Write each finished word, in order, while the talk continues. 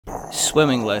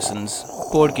swimming lessons,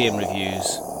 board game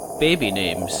reviews, baby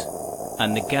names,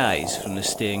 and the guys from the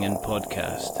Staying In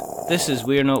podcast. This is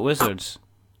We're Not Wizards.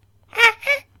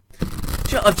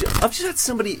 I've just had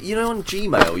somebody, on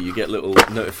Gmail you get little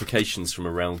notifications from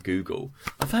around Google.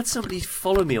 I've had somebody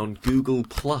follow me on Google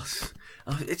Plus.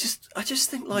 I just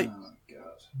think, like,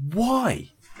 why?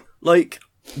 Like,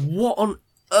 what on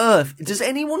earth? Does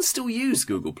anyone still use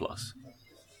Google Plus?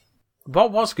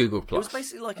 What was Google Plus? It was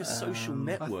basically like a social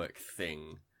network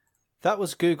thing. That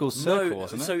was Google's Circle,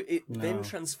 wasn't it? So it then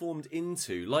transformed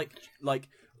into, like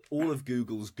all of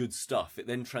Google's good stuff, it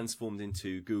then transformed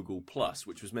into Google Plus,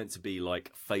 which was meant to be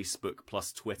like Facebook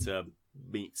plus Twitter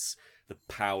meets the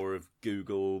power of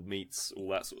Google meets all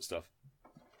that sort of stuff.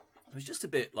 It was just a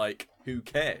bit like, who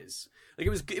cares? Like,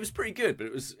 it was pretty good, but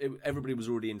everybody was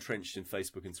already entrenched in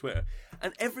Facebook and Twitter.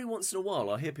 And every once in a while,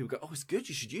 I hear people go, "Oh, it's good.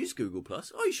 You should use Google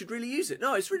Plus. Oh, you should really use it.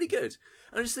 No, it's really good."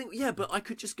 And I just think, yeah, but I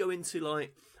could just go into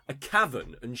like a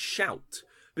cavern and shout,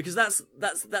 because that's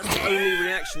the only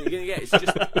reaction you're going to get. It's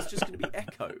just going to be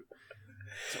echo.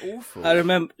 It's awful. I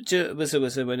remember it was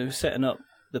when I was setting up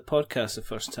the podcast the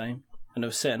first time, and I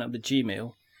was setting up the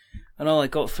Gmail. And all I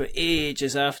got for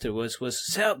ages afterwards was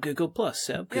set up Google Plus,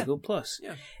 set up Google Plus.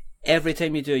 Yeah. Every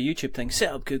time you do a YouTube thing,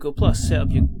 set up Google Plus, set up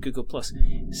Google Plus,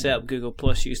 set up Google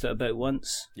Plus. Used it about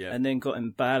once, and then got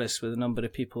embarrassed with the number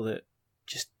of people that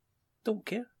just don't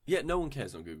care. Yeah, no one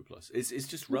cares on Google Plus. It's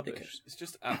just rubbish. It's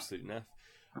just absolute naff.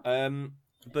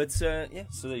 But so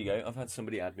there you go. I've had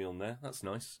somebody add me on there. That's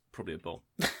nice. Probably a bot.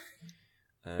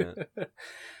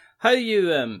 How are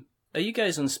you? Are you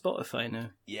guys on Spotify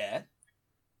now? Yeah.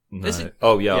 No.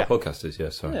 Our podcast is,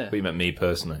 sorry. Yeah. We meant me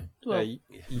personally. Well,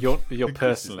 you're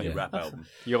personally. Your rap album.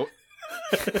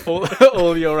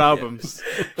 All your albums.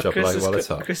 Shop like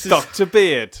Walletop. Dr.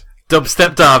 Beard.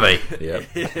 Dubstep Derby. Yep.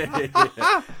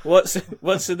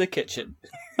 What's in the kitchen?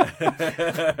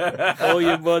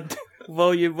 Volume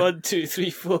 1, 2, 3,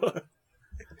 4.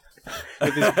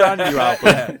 With his brand new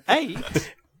album.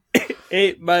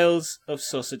 8 miles of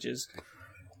sausages.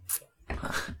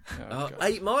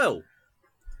 8 Mile.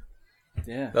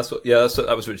 Yeah.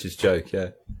 That was Richard's joke,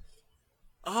 yeah.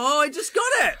 Oh, I just got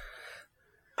it!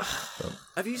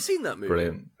 Have you seen that movie?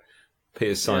 Brilliant.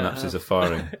 Peter's synapses are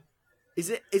firing. Is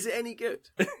it any good?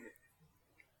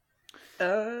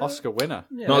 Oscar winner.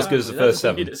 Yeah, not as good as the first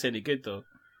 7. It's any good, though.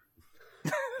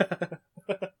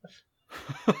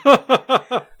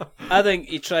 I think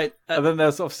he tried... and then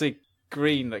there's obviously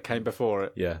Green that came before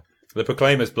it. Yeah. The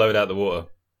Proclaimers blowed out the water.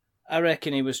 I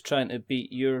reckon he was trying to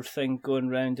beat your thing going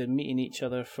round and meeting each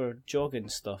other for jogging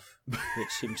stuff, which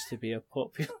seems to be a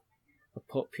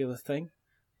popular thing.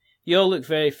 You all look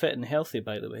very fit and healthy,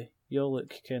 by the way. You all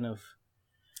look kind of,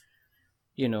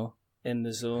 in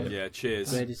the zone. Yeah,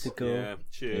 cheers. Ready to go. Yeah,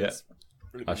 cheers.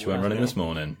 Yeah. Actually went running this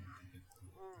morning.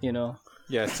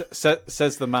 Yeah,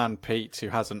 says the man Pete who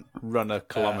hasn't run a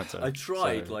kilometre. I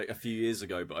tried like a few years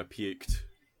ago, but I puked.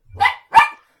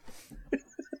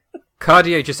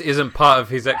 Cardio just isn't part of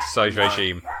his exercise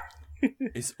regime.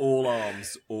 It's all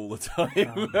arms all the time.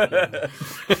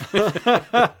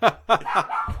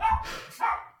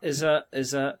 Is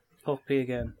that Poppy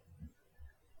again?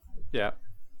 Yeah.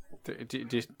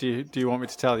 Do you want me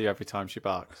to tell you every time she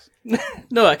barks?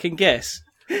 No, I can guess.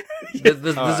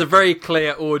 There's a very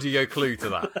clear audio clue to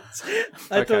that.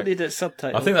 I don't need it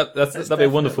subtitled. I think that'd be a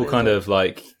wonderful kind of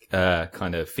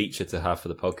feature to have for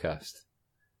the podcast.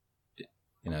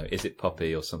 Is it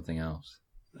Poppy or something else?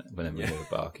 Whenever you hear a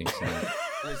barking sound.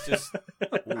 It's just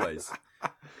always.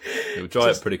 It would dry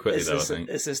up pretty quickly, though, I think.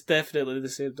 It's definitely the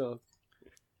same dog.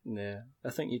 Yeah. I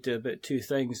think you'd do about 2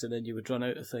 things and then you would run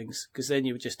out of things. Because then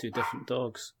you would just do different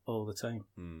dogs all the time,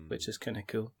 which is kind of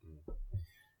cool.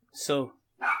 So,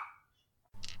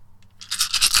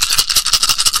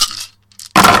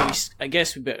 I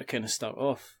guess we better kind of start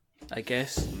off,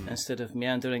 instead of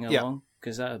meandering along,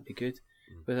 because that would be good.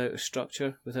 Without a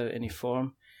structure, without any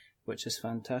form, which is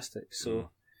fantastic. So,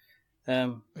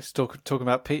 let's talking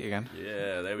about Pete again.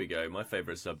 Yeah, there we go. My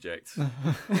favourite subject.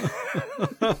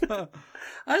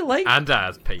 I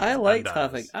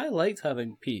liked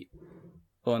having Pete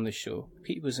on the show.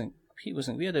 Pete wasn't.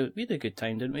 We had a good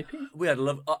time, didn't we, Pete? We had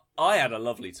I had a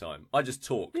lovely time. I just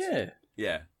talked.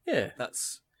 Yeah. I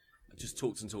just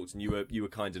talked, and you were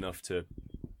kind enough to,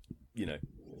 humor.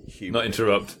 Not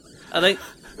interrupt. I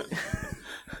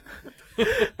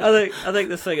think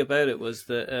the thing about it was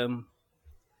that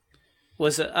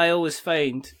I always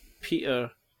find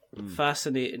Peter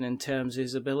fascinating in terms of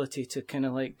his ability to kind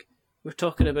of like, we're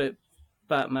talking about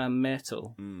Batman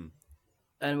metal,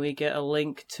 and we get a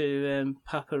link to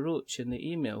Papa Roach in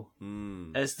the email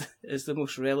as the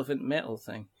most relevant metal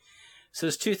thing. So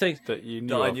there's two things that you knew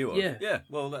that of. I knew of. Yeah.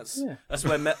 Well, that's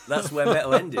where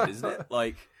metal ended, isn't it?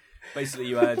 Like, basically,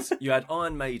 you had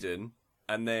Iron Maiden,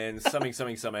 and then something.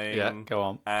 Yeah, go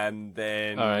on. And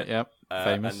then All right, yeah,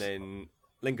 famous. And then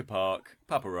Linkin Park,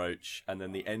 Papa Roach, and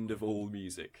then the end of all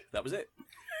music. That was it.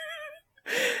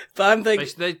 But I'm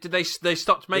thinking They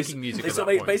stopped making music. At that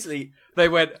point. Basically, They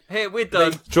went, "Here, we're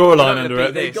done. Draw a line We're not under gonna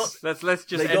it. beat this. Let's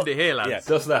just end it here, lads." Yeah.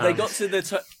 Does that? They got to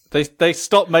the They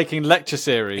stopped making lecture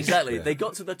series. exactly. They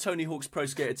got to the Tony Hawk's Pro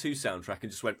Skater 2 soundtrack and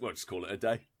just went, "Well, just call it a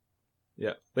day."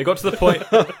 Yeah, they got to the point.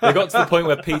 They got to the point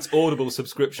where Pete's Audible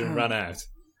subscription ran out.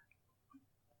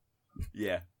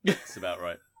 Yeah, it's about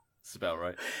right.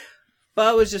 But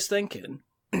I was just thinking,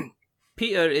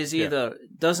 Peter is either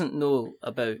doesn't know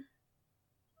about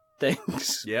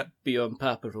things Yeah, beyond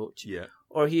Papa Roach, yeah.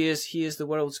 or he is the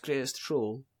world's greatest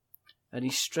troll, and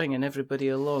he's stringing everybody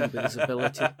along with his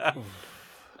ability.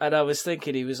 And I was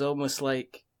thinking he was almost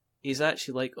like he's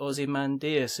actually like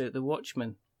Ozymandias out The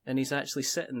Watchmen, and he's actually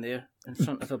sitting there in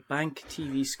front of a bank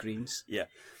TV screens, Yeah.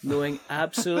 knowing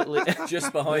absolutely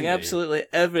Just behind me. absolutely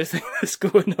everything that's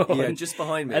going on. Yeah, just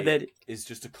behind me And then- is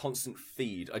just a constant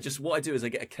feed. What I do is I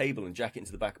get a cable and jack it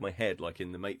into the back of my head, like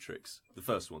in The Matrix, the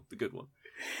first one, the good one.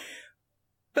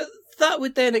 But that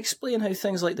would then explain how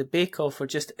things like the Bake Off are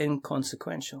just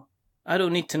inconsequential. I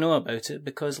don't need to know about it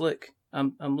because look,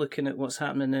 I'm looking at what's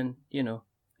happening in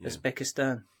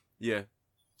Uzbekistan. Yeah,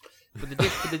 But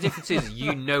the difference is,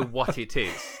 you know what it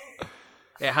is.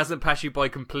 It hasn't passed you by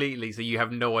completely, so you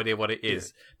have no idea what it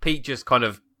is. Pete just kind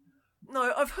of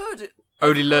no, I've heard it.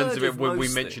 only I've learns heard of it when we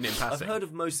most mention it in things. passing. I've heard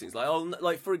of most things.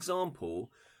 Like for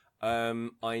example,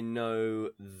 I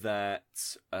know that.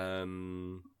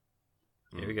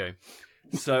 Here we go.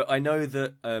 So I know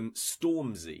that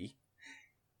Stormzy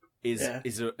is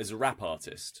a rap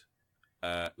artist,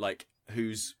 like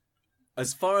who's,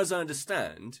 as far as I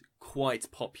understand,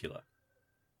 quite popular.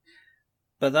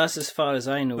 But that's as far as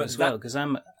I know But as well, that- because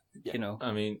I'm,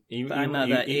 I mean, I'm at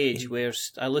that age where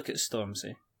I look at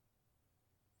Stormzy,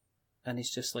 and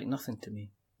he's just like nothing to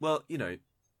me. Well,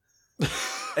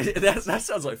 that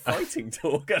sounds like fighting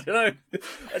talk. I don't know.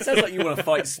 It sounds like you want to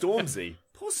fight Stormzy.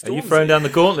 Poor Stormzy. Are you throwing down the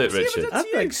gauntlet, What's he Richard? ever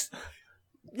done to you?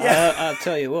 Yeah, I'll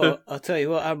tell you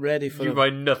what. I'm ready for. You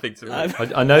mind nothing to me.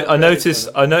 I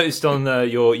noticed on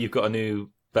you've got a new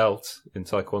belt in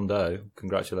Taekwondo.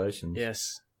 Congratulations.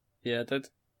 Yes, yeah, I did.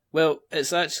 Well,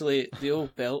 it's actually the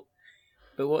old belt,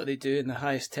 but what they do in the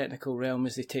highest technical realm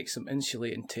is they take some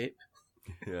insulating tape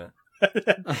Yeah.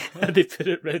 and they put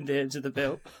it round the edge of the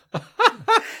belt.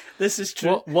 This is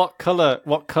true. What color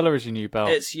is your new belt?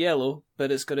 It's yellow,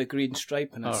 but it's got a green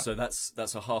stripe in it. So that's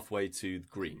a halfway to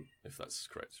green, if that's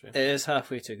correct. Yeah. It is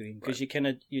halfway to green because you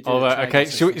do. Oh, the right, okay.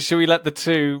 triangle Should we let the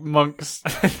two monks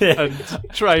and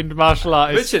trained martial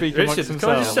artists speak amongst Richard, can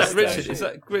I themselves? just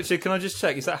check? Richard, can I just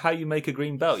check? Is that how you make a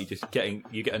green belt?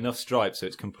 You get enough stripes so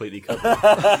it's completely covered.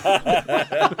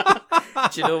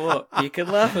 Do you know what? You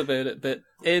can laugh about it, but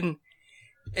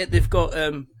they've got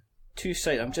two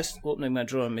sides. I'm just opening my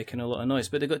drawer and making a lot of noise,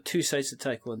 but they've got two sides to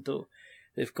Taekwondo.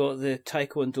 They've got the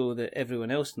Taekwondo that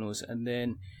everyone else knows, and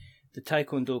then the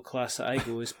Taekwondo class that I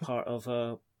go is part of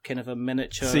a kind of a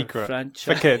miniature Secret franchise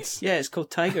for kids. Yeah, it's called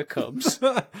Tiger Cubs.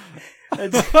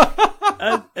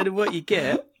 and what you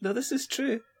get, no, this is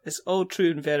true. It's all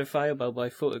true and verifiable by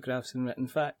photographs and written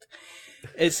fact.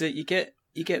 Is that you get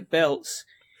belts,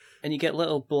 and you get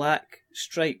little black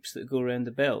stripes that go around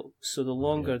the belt. So the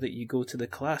longer that you go to the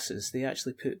classes, they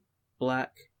actually put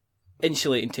black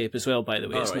insulating tape as well. By the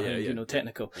way, it's not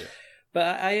technical. Yeah.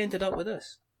 But I ended up with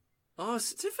this. Oh, a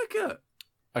certificate.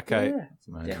 Okay.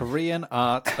 Yeah. Korean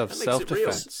Art of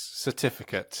Self-Defense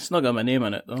certificate. It's not got my name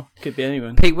on it though. Could be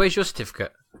anyone. Pete, where's your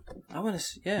certificate? I want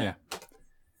to. Yeah.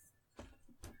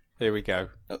 Here we go.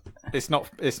 It's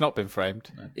not been framed.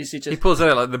 Is it He just? pulls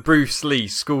out like the Bruce Lee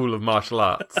School of Martial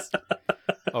Arts.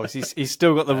 Oh, he's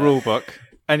still got the rule book.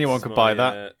 Anyone could buy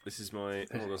that. This is my.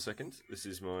 Hold on a second. This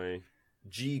is my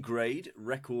G grade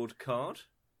record card.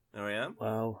 There I am.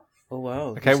 Wow. Oh wow.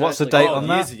 Okay, It's what's the actually- date on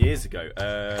that? Years ago.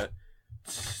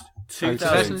 2002.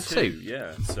 2002.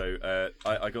 Yeah. So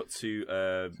I got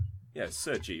to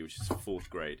Sir G, which is 4th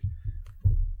grade.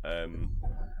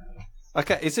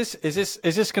 Okay, is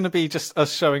this going to be just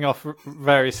us showing off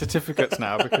various certificates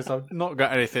now? Because I've not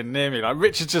got anything near me. Like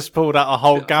Richard just pulled out a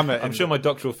whole gamut. I'm sure my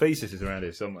doctoral thesis is around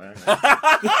here somewhere.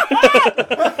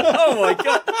 Oh my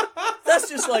god. That's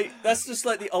just like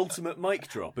the ultimate mic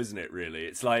drop, isn't it? Really,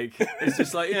 it's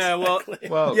just like yeah, well,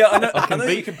 yeah, I know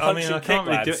you can punch and I kick, can't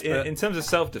really lads, do it but- in terms of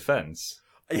self-defense.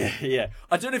 Yeah.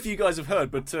 I don't know if you guys have heard,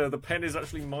 but the pen is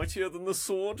actually mightier than the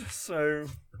sword. So,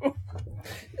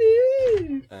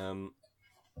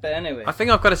 But anyway, I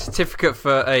think I've got a certificate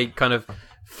for a kind of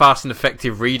fast and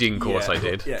effective reading course I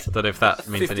did. Yeah. I don't know if that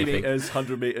means 50 anything. meters,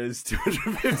 100 meters,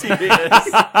 250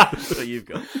 meters. So you've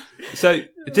got. So,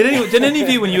 did any of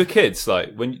you, when you were kids,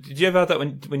 like did you ever have that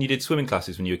when you did swimming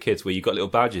classes when you were kids, where you got little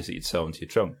badges that you'd sew onto your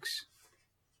trunks?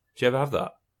 Did you ever have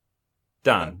that?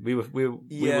 Dan, we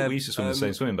used to swim in the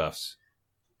same swimming baths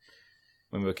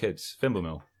when we were kids.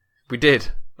 Thimblemill. We did.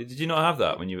 Did you not have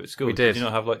that when you were at school? We did. Did you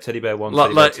not have like Teddy Bear 1,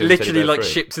 Like, Teddy Bear 2, literally Teddy Bear like 3?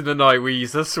 ships in the night. We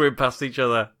used to swim past each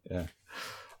other. Yeah.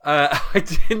 I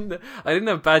didn't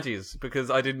have badges because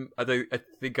I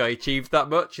think I achieved that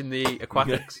much in the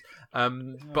aquatics.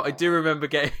 But I do remember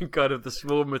getting kind of the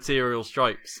small material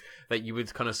stripes that you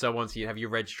would kind of sew on. So you'd have your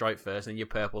red stripe first and your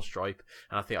purple stripe.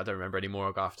 And I don't remember any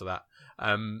more after that.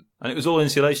 And it was all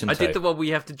insulation tape. I did the one where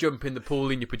you have to jump in the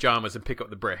pool in your pyjamas and pick up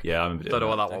the brick. Yeah, I remember doing Don't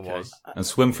know that. what that one was. And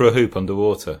swim through a hoop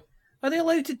underwater. are they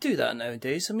allowed to do that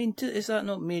nowadays? I mean, is that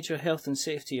not major health and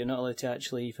safety? You're not allowed to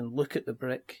actually even look at the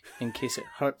brick in case it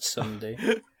hurts somebody.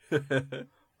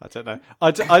 I don't know.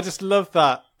 I just love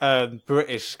that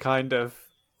British kind of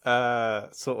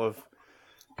sort of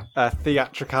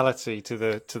theatricality to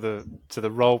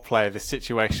the role play of this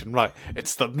situation. Right,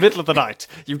 it's the middle of the night.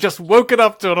 You've just woken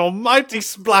up to an almighty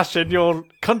splash in your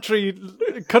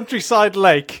countryside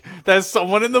lake. There's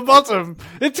someone in the bottom.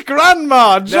 It's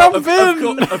Grandma. Jump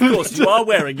in. Of course, you are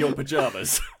wearing your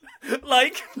pajamas.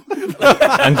 Like,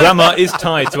 And Grandma is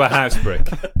tied to a house brick.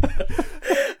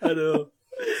 I know.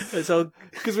 It's all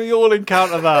Because we all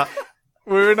encounter that.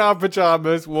 We're in our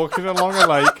pajamas, walking along a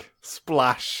lake.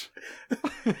 Splash.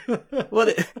 what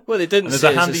they didn't And there's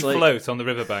say a handy is like, float on the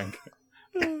riverbank.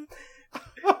 you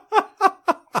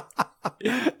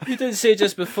didn't say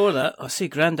just before that. I see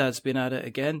Grandad's been at it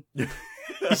again.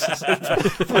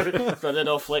 Running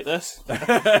off like this.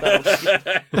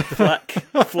 Flat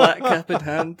cap in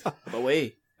hand. I'm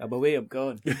away, I'm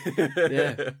gone.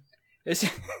 Yeah.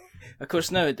 Of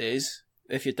course, nowadays,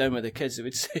 if you're down with the kids, they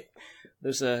would say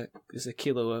there's a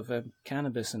kilo of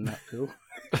cannabis in that pool.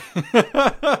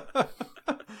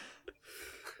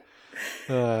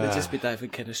 They'd just be diving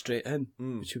kind of straight in,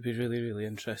 which would be really, really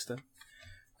interesting.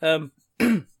 I'm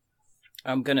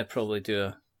gonna probably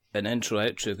do an intro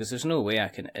outro because there's no way I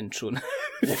can intro now.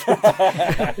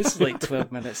 It's like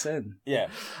 12 minutes in. yeah.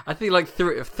 I think like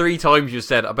three times you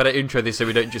said, I better intro this so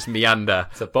we don't just meander.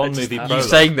 It's a Bond movie You prologue.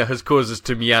 saying that has caused us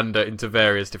to meander into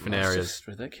various different It's areas. just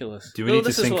ridiculous. Do we need to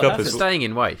this is sync what up happens. as It's staying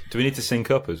in way. Do we need to sync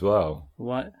up as well?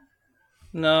 What?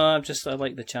 No, I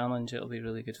like the challenge. It'll be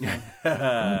really good fun.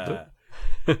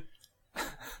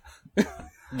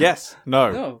 Yes.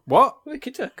 No. No. What? We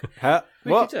could do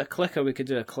What? a clicker, we could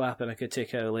do a clap, and I could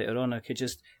take it out later on. I could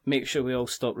just make sure we all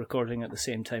stop recording at the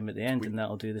same time at the end, and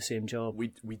that'll do the same job.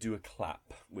 We do a clap.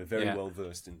 We're very well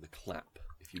versed in the clap.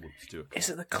 If you want to do a clap. Is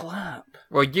it the clap?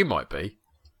 Well, you might be.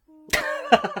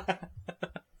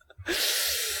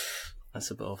 That's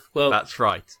a bit off. Well, That's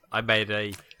right. I made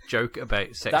a joke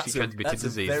about sexually That's a transmitted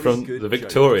disease. very From good the joke,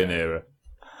 Victorian Jack. era.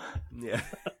 Yeah.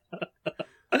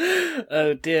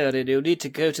 oh dear, and he'll need to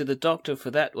go to the doctor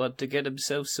for that one to get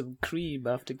himself some cream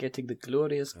after getting the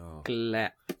glorious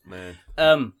clap. Man.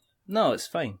 No, it's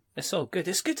fine. It's all good.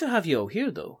 It's good to have you all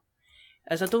here, though,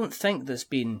 as I don't think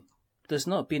there's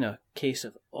not been a case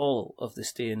of all of the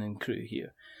staying in crew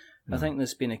here. I think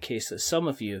there's been a case that some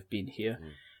of you have been here,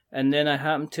 and then I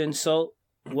happen to insult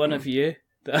one of you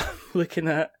that I'm looking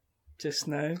at just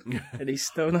now, and he's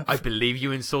still not. I believe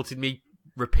you insulted me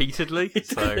repeatedly,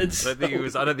 so I don't think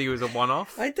it was a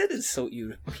one-off. I did insult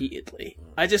you repeatedly.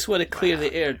 I just want to clear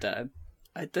the air, Dan.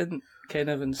 I didn't kind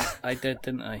of. I did,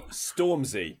 didn't I?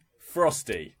 Stormzy,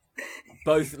 Frosty,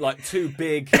 both like two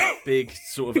big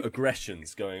sort of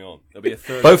aggressions going on. There'll be a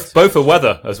third. Both are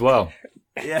weather as well.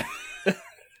 Yeah.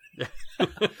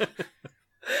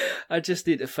 I just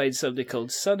need to find somebody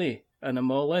called Sunny, and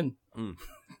I'm all in.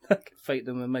 I can fight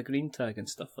them with my green tag and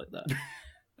stuff like that.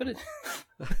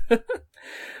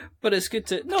 But it's good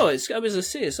to. No, it's. I was to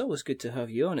say, it's always good to have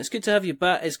you on. It's good to have you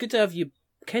back. It's good to have you.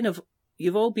 Kind of.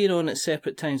 You've all been on at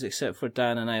separate times except for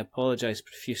Dan, and I apologise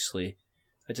profusely.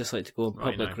 I just like to go on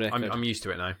public record. I'm used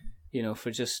to it now. You know,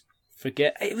 for just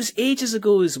forget. It was ages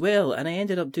ago as well, and I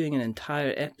ended up doing an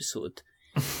entire episode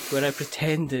where I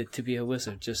pretended to be a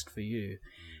wizard just for you.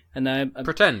 And I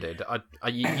Pretended.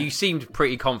 You seemed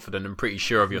pretty confident and pretty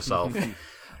sure of yourself.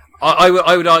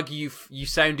 I would argue you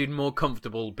sounded more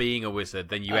comfortable being a wizard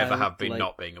than you ever have been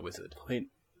not being a wizard. Point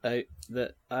out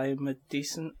that I'm a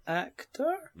decent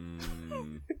actor.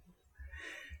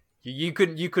 You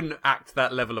couldn't act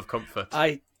that level of comfort.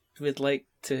 I would like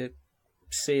to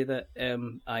say that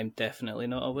I'm definitely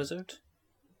not a wizard.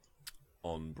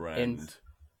 On brand.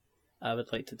 I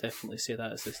would like to definitely say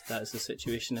that is the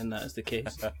situation and that is the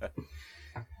case.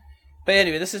 But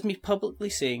anyway, this is me publicly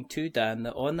saying to Dan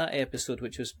that on that episode,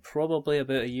 which was probably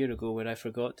about a year ago, where I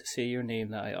forgot to say your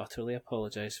name, that I utterly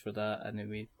apologise for that, and then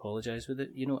we apologise with it,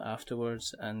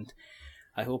 afterwards, and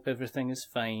I hope everything is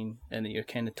fine, and that you're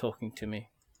kind of talking to me.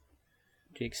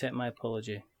 Do you accept my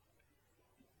apology?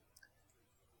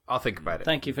 I'll think about it.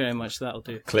 Thank you very much, that'll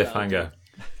do. Cliffhanger.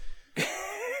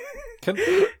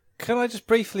 Can I just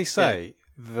briefly say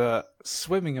that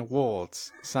swimming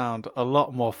awards sound a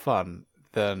lot more fun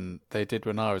than they did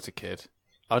when I was a kid.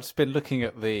 I've just been looking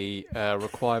at the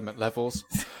requirement levels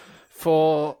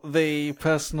for the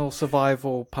personal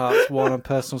survival parts 1 and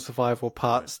personal survival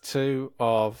parts 2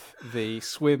 of the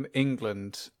Swim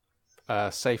England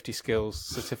safety skills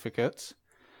certificate.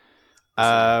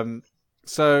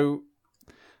 So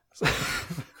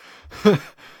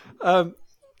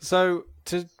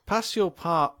to pass your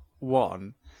part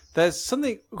 1, there's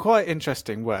something quite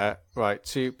interesting where, right,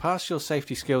 to pass your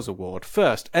safety skills award,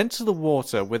 first enter the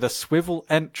water with a swivel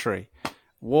entry.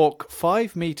 Walk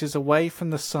 5 meters away from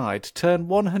the side, turn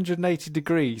 180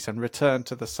 degrees and return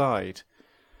to the side.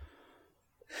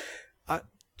 That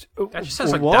just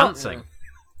sounds like what? dancing.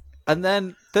 And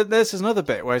then there's another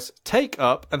bit where it's take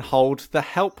up and hold the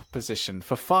help position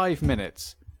for 5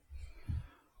 minutes.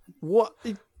 What?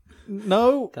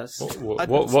 No.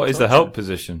 What is the help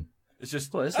position? It's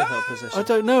just What is the help position? I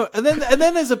don't know. And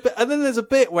then there's a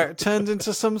bit where it turns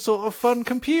into some sort of fun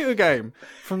computer game.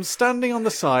 From standing on the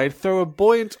side, throw a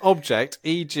buoyant object,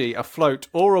 e.g. a float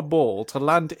or a ball, to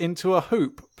land into a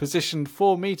hoop positioned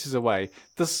 4 meters away.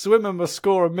 The swimmer must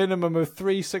score a minimum of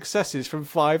 3 successes from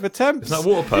 5 attempts. It's like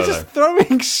water polo. You're just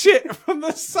throwing shit from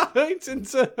the side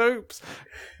into hoops.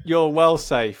 You're well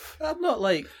safe. I'm not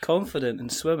confident in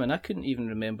swimming. I couldn't even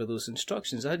remember those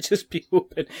instructions. I'd just be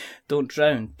hoping, don't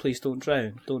drown, please don't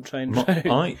drown, don't try and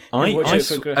drown.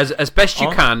 As best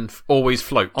you can, always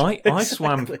float. I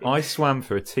swam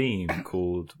for a team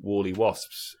called Wally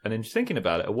Wasps, and in thinking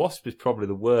about it, a wasp is probably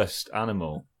the worst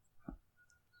animal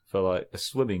for a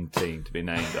swimming team to be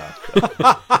named after.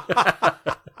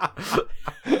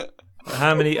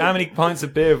 How many pints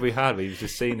of beer have we had? We've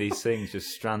just seen these things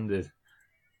just stranded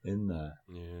in there.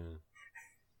 Yeah.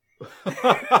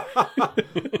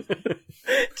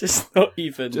 Just not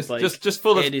even just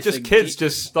full of just kids deep.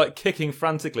 just kicking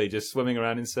frantically, just swimming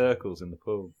around in circles in the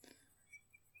pool.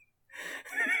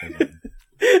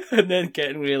 And then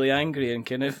getting really angry and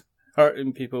kind of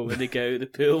hurting people when they get out of the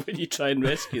pool when you try and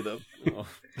rescue them.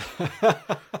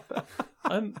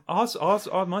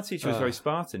 My teacher was very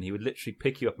Spartan. He would literally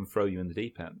pick you up and throw you in the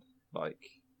deep end.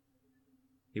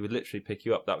 He would literally pick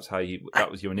you up. That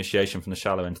was your initiation from the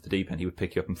shallow end to the deep end. He would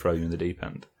pick you up and throw you in the deep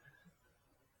end.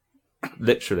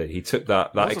 Literally, he took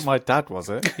that. That wasn't my dad, was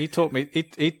it? He taught me.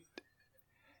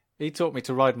 He taught me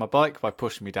to ride my bike by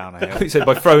pushing me down a hill. He said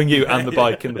by throwing you and the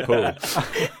bike in the pool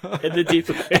In the deep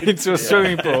end. Into a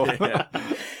swimming pool.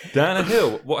 down a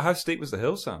hill. How steep was the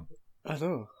hill, Sam? I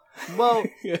know. Well,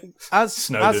 as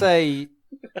I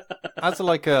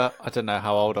don't know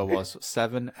how old I was,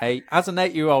 7, 8. As an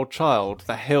 8-year-old child,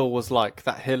 the hill was like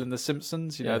that hill in The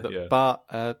Simpsons, that Bart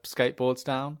skateboards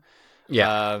down.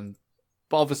 Yeah.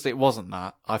 But obviously it wasn't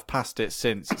that. I've passed it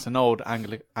since. It's an old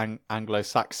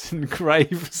Anglo-Saxon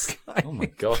grave. Oh my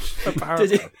gosh! Did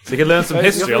So you can learn some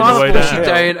history Your on the way father pushed you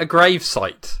down. down a grave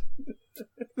site.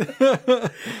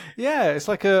 Yeah, it's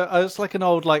like an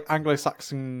old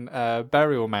Anglo-Saxon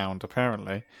burial mound,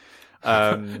 apparently.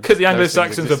 Because the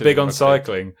Anglo-Saxons were big on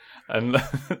cycling, and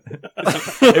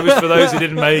it was for those who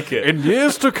didn't make it. In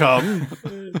years to come.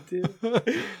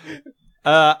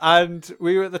 And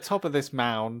we were at the top of this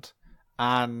mound,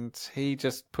 and he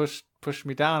just pushed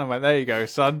me down and went, "There you go,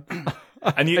 son."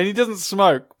 And he doesn't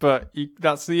smoke, but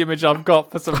that's the image I've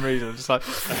got for some reason. Just like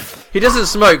He doesn't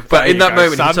smoke, but in that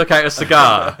moment son. he took out a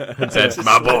cigar and said,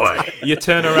 "My boy." You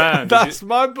turn around. That's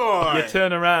my boy. You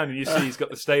turn around and you see he's got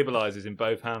the stabilizers in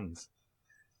both hands.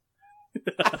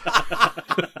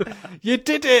 You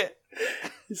did it.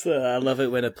 I love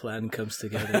it when a plan comes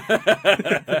together.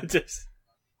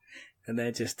 And then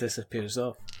it just disappears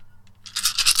off.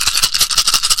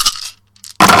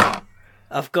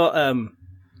 I've got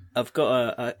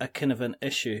a kind of an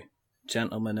issue,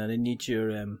 gentlemen, and I need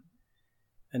your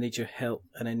help,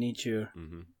 and I need your,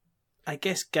 I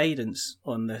guess, guidance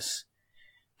on this,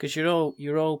 because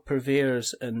you're all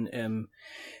purveyors and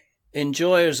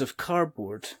enjoyers of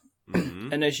cardboard,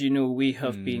 and as you know, we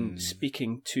have been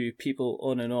speaking to people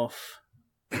on and off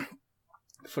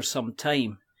for some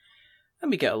time,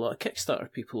 and we get a lot of Kickstarter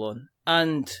people on,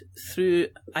 and through,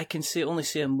 I can only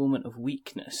say a moment of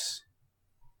weakness,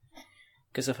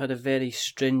 because I've had a very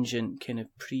stringent kind of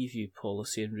preview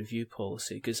policy and review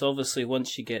policy. Because obviously,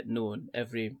 once you get known,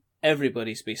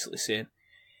 everybody's basically saying,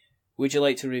 "Would you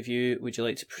like to review? Would you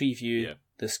like to preview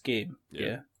this game?"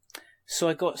 Yeah. So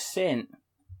I got sent,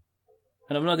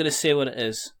 and I'm not going to say what it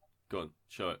is. Go on,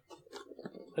 show it.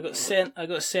 I got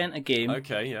sent a game.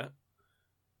 Okay, yeah.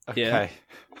 Yeah.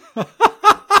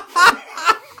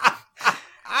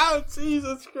 Oh,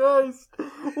 Jesus Christ.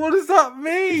 What does that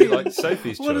mean? Is it like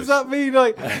Sophie's What choice? does that mean?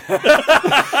 Like,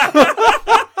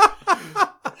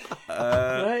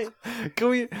 Right. can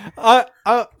we?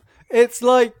 It's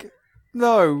like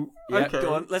no. Yeah, Okay.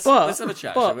 go on. Let's have a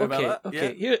chat shall we, about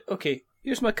that. Okay.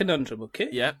 Here's my conundrum. Okay.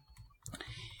 Yeah.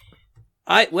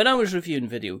 When I was reviewing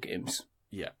video games,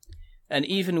 Yeah. and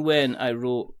even when I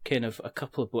wrote kind of a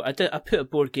couple of I put a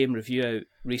board game review out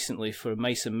recently for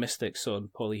Mice and Mystics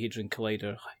on Polyhedron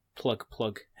Collider.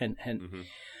 Plug, hint. Mm-hmm.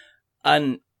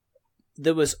 And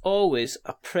there was always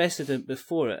a precedent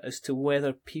before it as to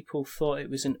whether people thought it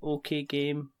was an okay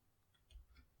game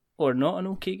or not an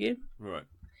okay game. Right.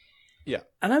 Yeah.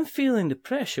 And I'm feeling the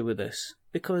pressure with this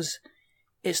because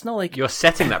it's not like You're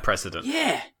setting that precedent.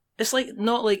 yeah, it's like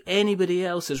not like anybody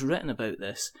else has written about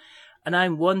this, and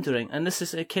I'm wondering, and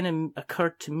it kind of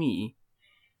occurred to me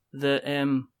that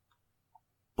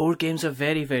board games are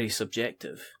very, very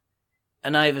subjective,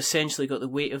 and I've essentially got the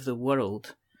weight of the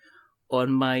world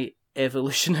on my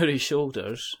evolutionary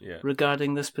shoulders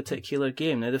regarding this particular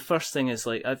game. Now, the first thing is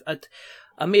like I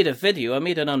made an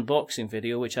unboxing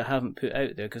video which I haven't put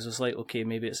out there because I was like, okay,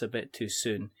 maybe it's a bit too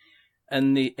soon,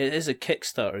 and it is a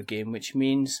Kickstarter game, which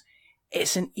means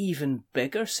it's an even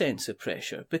bigger sense of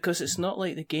pressure because it's not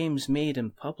like the game's made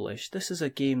and published. This is a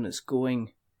game that's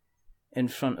going in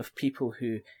front of people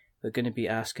who they're going to be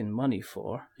asking money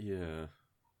for. Yeah.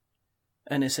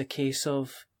 And it's a case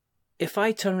of, if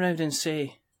I turn around and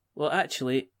say, well,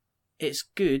 actually, it's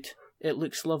good, it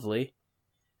looks lovely,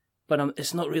 but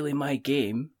it's not really my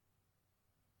game,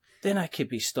 then I could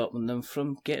be stopping them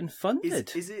from getting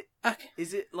funded. Is it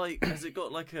like has it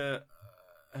got like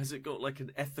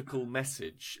an ethical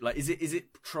message? Like is it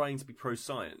trying to be pro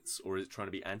science or is it trying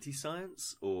to be anti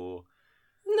science or?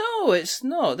 No, it's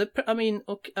not.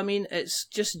 It's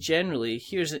just generally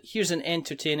here's an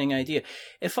entertaining idea.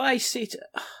 If I say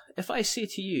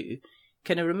to you,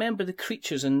 can I remember the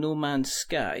creatures in No Man's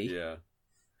Sky? Yeah.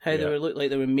 How they looked like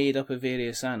they were made up of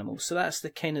various animals. So that's the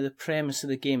kind of the premise of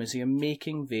the game is you're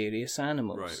making various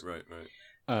animals. Right.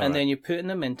 And then you're putting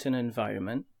them into an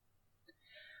environment.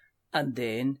 And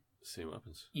then see what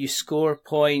happens. You score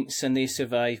points and they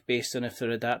survive based on if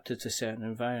they're adapted to certain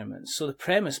environments. So the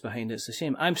premise behind it's the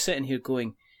same. I'm sitting here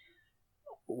going,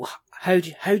 how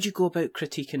do you go about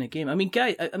critiquing a game? I mean,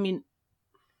 guy,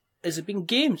 has it been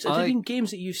games? Have there been games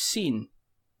that you've seen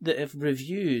that have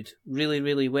reviewed really,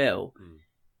 really well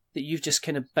that you've just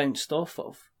kind of bounced off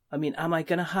of? I mean, am I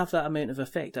going to have that amount of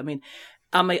effect? I mean,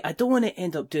 I don't want to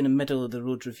end up doing a middle of the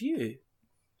road review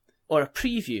or a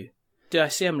preview. Do I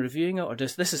say I'm reviewing it, or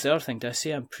this is the other thing? Do I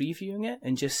say I'm previewing it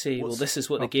and just say, well, this is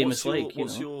what the game is like?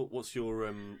 What's your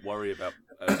worry about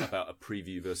a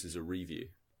preview versus a review?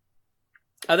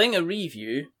 I think a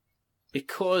review,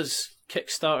 because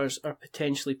Kickstarters are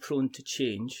potentially prone to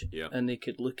change, and they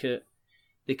could look at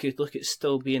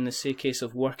still being the case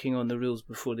of working on the rules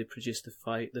before they produce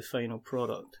the final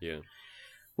product. Yeah.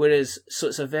 Whereas, so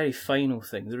it's a very final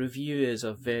thing. The review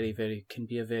can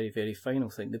be a very, very final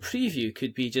thing. The preview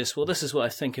could be just, well, this is what I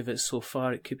think of it so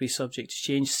far. It could be subject to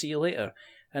change. See you later.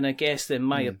 And I guess then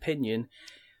my opinion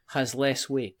has less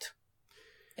weight.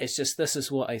 It's just, this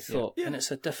is what I thought. Yeah. And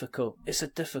it's a difficult,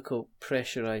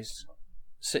 pressurized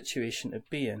situation to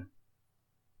be in.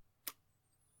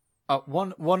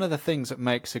 One of the things that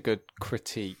makes a good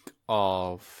critique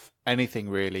of anything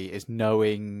really is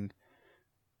knowing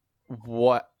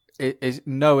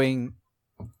knowing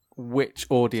which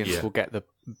audience will get the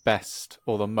best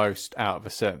or the most out of a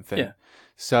certain thing. Yeah.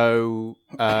 So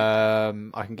I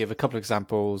can give a couple of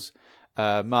examples.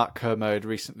 Mark Kermode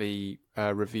recently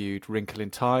reviewed Wrinkle in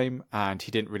Time, and he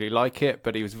didn't really like it,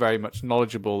 but he was very much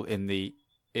knowledgeable in the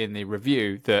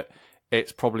review that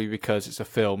it's probably because it's a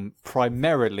film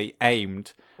primarily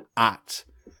aimed at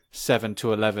 7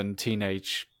 to 11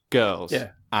 teenage girls,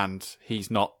 and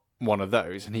he's not one of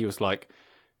those. And he was like,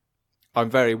 I'm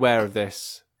very aware of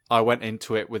this. I went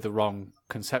into it with the wrong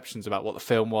conceptions about what the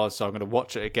film was, so I'm going to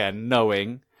watch it again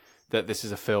knowing that this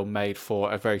is a film made for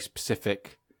a very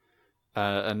specific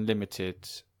and limited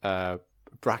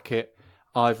bracket.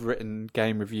 I've written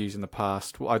game reviews in the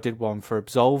past. I did one for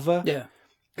Absolver,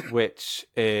 which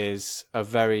is a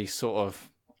very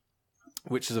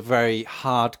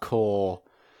hardcore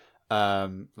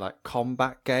like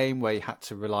combat game where you had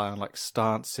to rely on like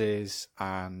stances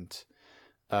and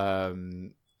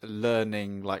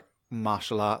learning like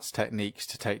martial arts techniques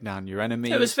to take down your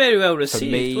enemies. It was very well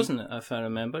received, wasn't it? If I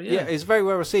remember, yeah, it's very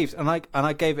well received, and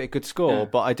I gave it a good score,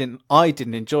 but I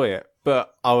didn't enjoy it.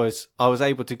 But I was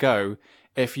able to go.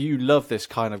 If you love this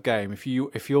kind of game, if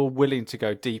you're willing to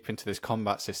go deep into this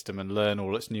combat system and learn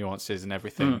all its nuances and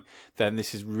everything, then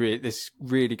this is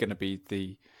really going to be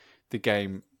the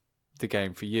game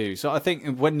for you. So I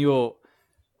think when you're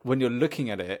looking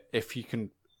at it, if you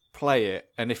can play it,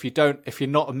 and if you're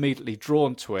not immediately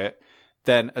drawn to it,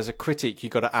 then as a critic, you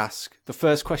got to ask, the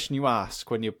first question you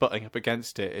ask when you're butting up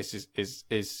against it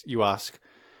is you ask,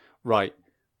 right,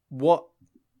 what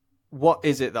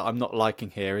is it that I'm not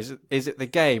liking here? Is it the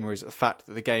game, or is it the fact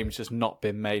that the game's just not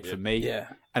been made for me? Yeah.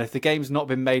 And if the game's not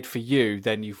been made for you,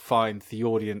 then you find the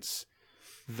audience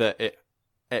that it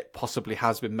possibly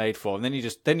has been made for, and then you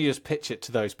just pitch it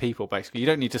to those people. Basically, you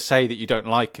don't need to say that you don't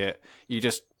like it. You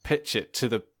just pitch it to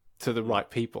the right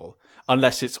people,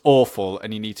 unless it's awful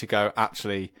and you need to go,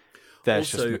 actually,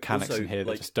 there's just mechanics in here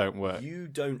that just don't work. You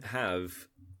don't have,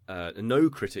 no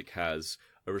critic has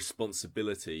a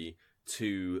responsibility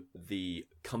to the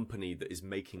company that is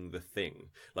making the thing.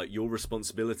 Like, your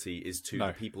responsibility is to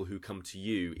the people who come to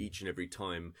you each and every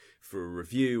time for a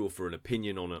review or for an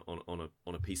opinion on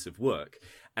a piece of work.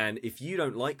 And if you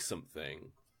don't like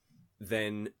something,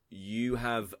 then you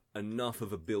have enough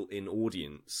of a built-in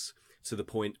audience to the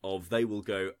point of they will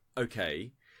go,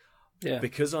 okay,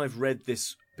 because I've read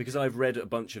a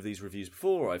bunch of these reviews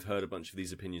before, or I've heard a bunch of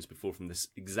these opinions before from this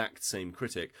exact same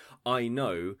critic, I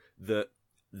know that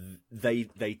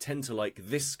they tend to like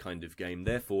this kind of game.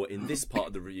 Therefore, in this part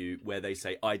of the review where they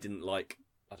say I didn't like,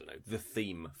 I don't know, the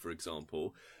theme, for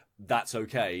example, that's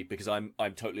okay because I'm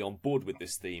totally on board with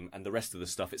this theme, and the rest of the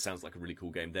stuff, it sounds like a really cool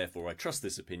game. Therefore, I trust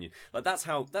this opinion. Like, that's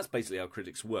basically how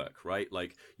critics work, right?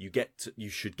 Like, you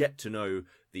should get to know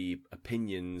the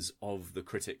opinions of the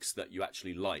critics that you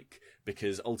actually like,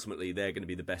 because ultimately they're going to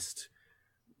be the best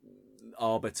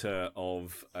arbiter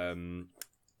of.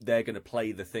 They're going to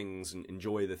play the things and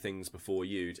enjoy the things before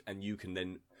you, and you can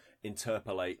then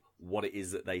interpolate what it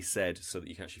is that they said so that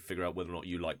you can actually figure out whether or not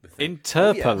you like the thing.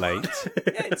 Interpolate?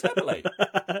 Yeah, interpolate.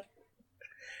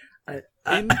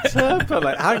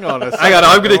 Interpolate. Hang on a second. Hang on,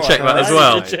 I'm going to check that as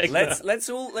well. Let's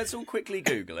all quickly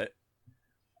Google it.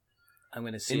 I'm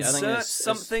going to see. Insert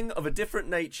something of a different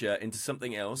nature into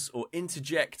something else, or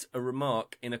interject a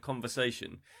remark in a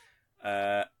conversation.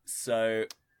 So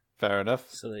fair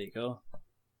enough. So there you go.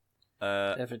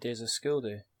 Every day's a school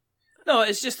day. No,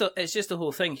 it's just the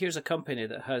whole thing. Here's a company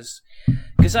that has,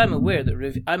 because I'm aware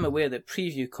that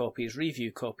preview copies,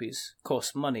 review copies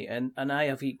cost money, and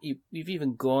we've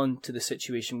even gone to the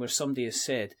situation where somebody has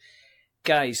said,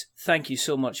 guys, thank you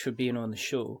so much for being on the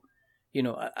show. You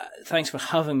know, thanks for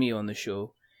having me on the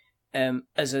show.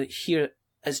 As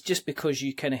just because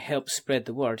you kind of help spread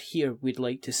the word, here we'd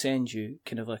like to send you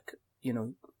kind of like, you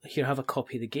know, here, have a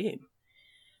copy of the game,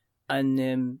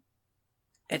 and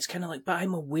it's kind of like, but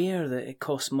I'm aware that it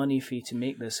costs money for you to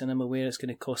make this, and I'm aware it's going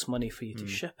to cost money for you to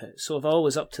ship it. So if I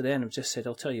was up to then, I've just said,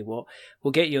 I'll tell you what,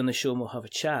 we'll get you on the show and we'll have a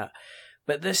chat.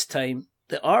 But this time,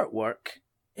 the artwork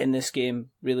in this game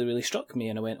really, really struck me,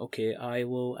 and I went, okay, I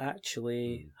will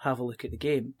actually have a look at the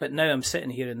game. But now I'm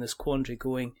sitting here in this quandary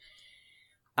going,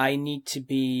 I need to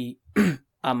be,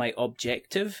 am I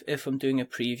objective if I'm doing a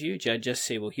preview? Do I just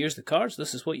say, well, here's the cards,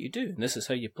 this is what you do, and this is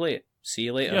how you play it. See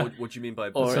you later. Yeah. What do you mean by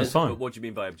what do you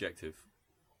mean by objective?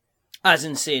 As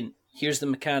in saying, here's the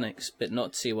mechanics, but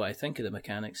not to say what I think of the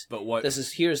mechanics. But what?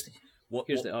 Here's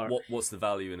the art. What's the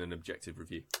value in an objective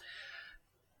review?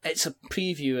 It's a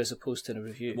preview as opposed to a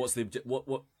review. What's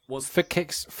for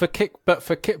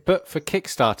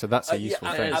Kickstarter? That's a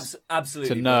useful thing.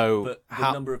 Absolutely. To know but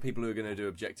the number of people who are going to do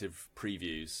objective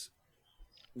previews,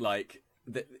 like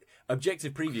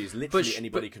objective previews, literally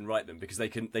anybody can write them, because they're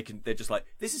just like,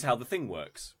 this is how the thing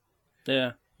works.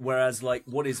 Yeah. Whereas, like,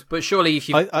 what is? But surely if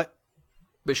you've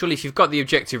got the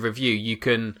objective review, you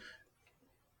can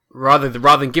rather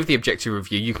than give the objective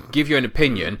review, you can give your own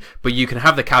opinion, but you can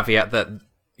have the caveat that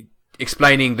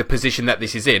explaining the position that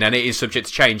this is in, and it is subject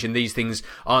to change, and these things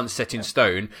aren't set in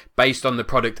stone based on the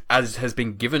product as has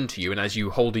been given to you, and as you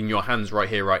hold in your hands right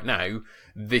here, right now,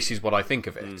 this is what I think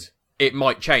of it. It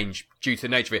might change due to the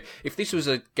nature of it. If this was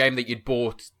a game that you'd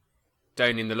bought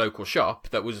down in the local shop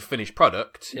that was a finished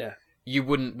product, you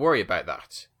wouldn't worry about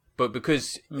that. But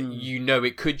because you know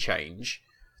it could change,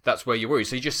 that's where you're worried.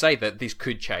 So you just say that this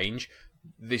could change.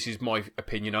 This is my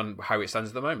opinion on how it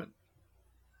stands at the moment.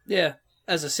 Yeah,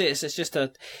 as I say,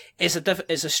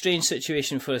 it's a strange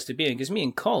situation for us to be in, because me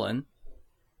and Colin,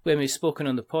 when we've spoken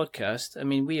on the podcast, I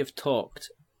mean, we have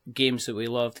talked games that we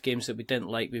loved, games that we didn't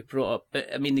like, we've brought up, but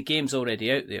I mean, the game's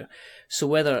already out there. So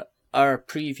whether our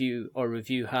preview or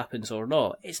review happens or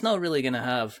not, it's not really going to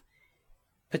have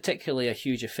particularly a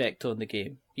huge effect on the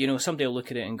game. You know, somebody will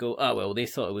look at it and go, well, they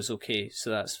thought it was okay, so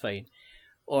that's fine.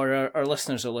 Or our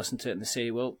listeners will listen to it and they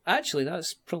say, well, actually,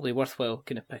 that's probably worthwhile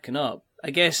kind of picking up.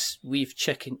 I guess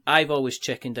I've always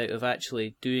chickened out of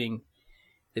actually doing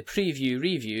the preview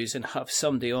reviews and have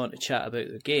somebody on to chat about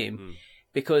the game,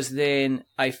 because then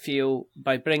I feel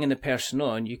by bringing the person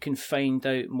on, you can find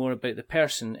out more about the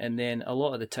person, and then a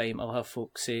lot of the time I'll have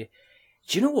folks say,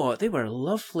 do you know what? They were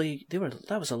lovely.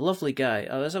 That was a lovely guy.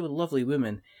 That was a lovely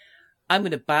woman. I'm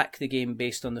going to back the game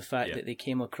based on the fact that they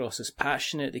came across as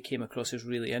passionate, they came across as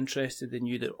really interested, they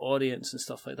knew their audience and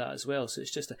stuff like that as well. So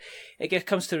it's just it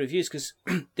comes to reviews, because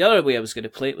the other way I was going to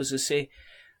play it was to say,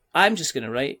 I'm just going to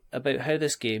write about how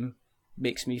this game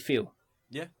makes me feel.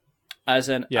 Yeah. As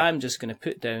in, I'm just going to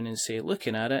put down and say,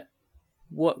 looking at it,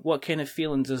 what kind of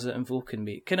feeling does it invoke in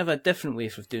me? Kind of a different way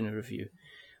of doing a review.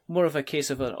 More of a case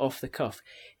of an off the cuff.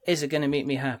 Is it going to make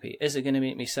me happy? Is it going to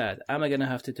make me sad? Am I going to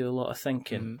have to do a lot of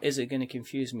thinking? Is it going to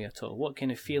confuse me at all? What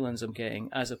kind of feelings I'm getting,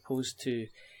 as opposed to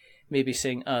maybe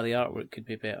saying, the artwork could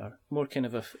be better. More kind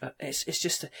of it's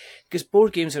just because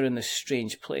board games are in this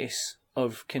strange place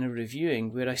of kind of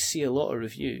reviewing, where I see a lot of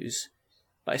reviews,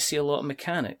 but I see a lot of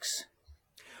mechanics,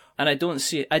 and I don't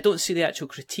see the actual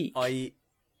critique.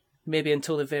 Maybe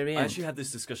until the very end. I actually had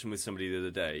this discussion with somebody the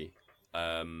other day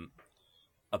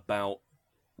about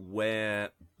where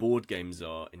board games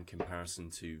are in comparison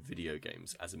to video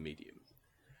games as a medium.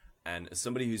 And as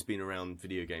somebody who's been around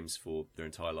video games for their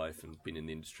entire life and been in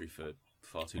the industry for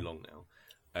far too long now,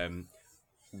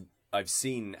 I've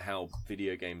seen how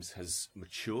video games has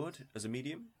matured as a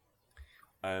medium.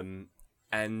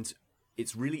 And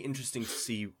it's really interesting to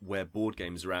see where board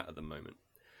games are at the moment.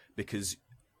 Because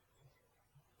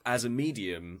as a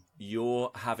medium,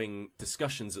 you're having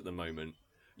discussions at the moment.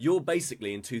 You're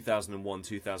basically in 2001,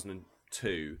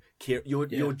 2002.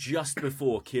 You're just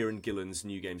before Kieran Gillen's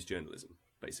New Games Journalism,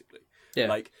 basically.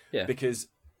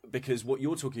 Because what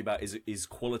you're talking about is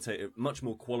qualitative, much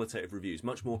more qualitative reviews,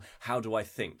 much more how do I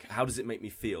think? How does it make me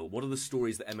feel? What are the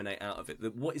stories that emanate out of it?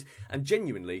 And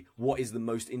genuinely, what is the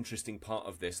most interesting part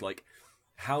of this? Like,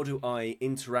 how do I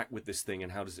interact with this thing,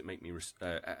 and how does it make me?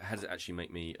 How does it actually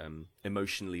make me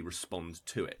emotionally respond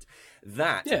to it?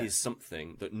 That is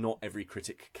something that not every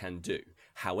critic can do.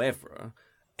 However,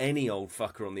 any old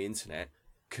fucker on the internet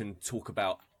can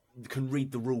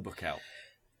read the rule book out.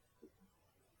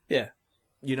 Yeah.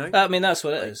 You know? I mean, that's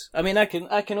what it is. I mean, I can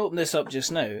open this up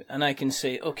just now, and I can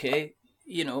say, okay,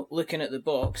 you know, looking at the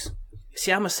box,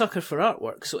 see, I'm a sucker for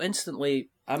artwork, so instantly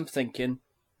I'm thinking,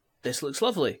 this looks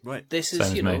lovely. Right. This is,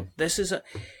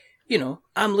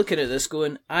 I'm looking at this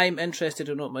going, I'm interested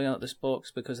in opening up this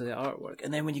box because of the artwork.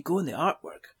 And then when you go in the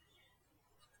artwork,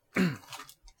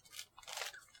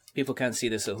 people can't see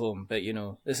this at home, but, you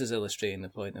know, this is illustrating the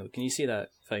point now. Can you see that?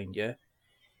 Fine, yeah?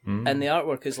 And the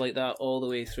artwork is like that all the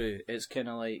way through. It's kind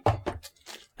of like...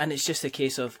 And it's just a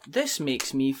case of, this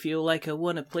makes me feel like I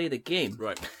want to play the game.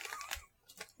 Right.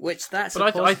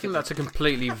 But I think that's a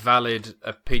completely valid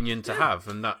opinion to have,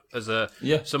 and that as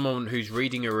someone who's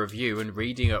reading a review and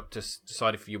reading up to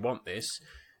decide if you want this,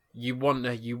 you want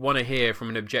to hear from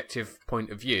an objective point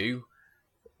of view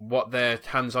what their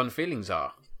hands-on feelings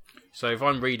are. So if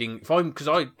I'm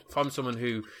someone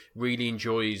who really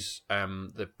enjoys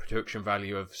the production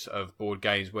value of board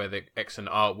games, where they're excellent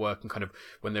artwork and kind of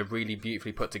when they're really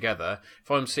beautifully put together,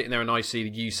 if I'm sitting there and I see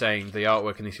you saying the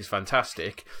artwork and this is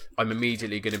fantastic, I'm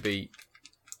immediately going to be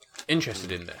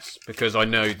interested in this because I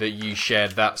know that you share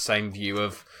that same view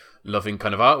of loving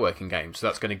kind of artwork in games. So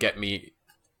that's going to get me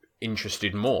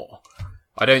interested more.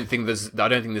 I don't think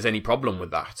there's any problem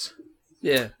with that.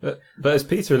 Yeah, but as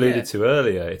Peter alluded to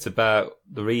earlier, it's about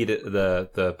the reader,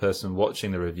 the person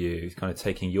watching the review, kind of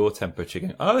taking your temperature,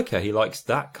 going, "Oh, okay, he likes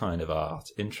that kind of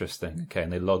art. Interesting. Okay,"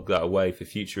 and they log that away for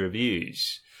future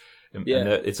reviews. And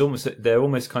they're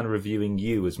almost kind of reviewing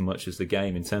you as much as the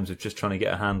game in terms of just trying to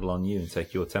get a handle on you and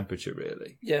take your temperature,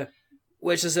 really. Yeah,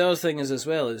 which is the other thing is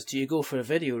do you go for a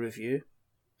video review?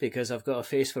 Because I've got a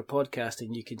face for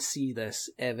podcasting, you can see this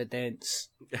evidence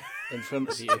in front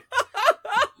of you.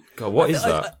 God, what is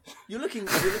that? You're looking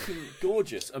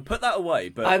gorgeous, and put that away.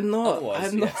 But I'm not.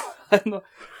 I'm not.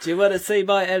 Do you want to see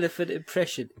my elephant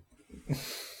impression?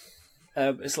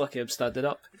 It's lucky I'm standing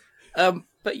up.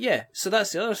 But yeah, so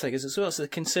that's the other thing is as well. It's the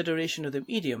consideration of the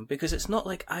medium, because it's not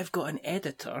like I've got an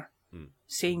editor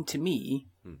saying to me,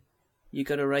 "You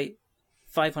got to write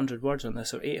 500 words on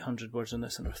this, or 800 words on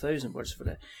this, or 1,000 words for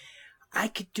it." I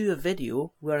could do a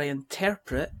video where I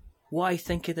interpret what I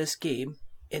think of this game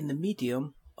in the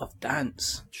medium of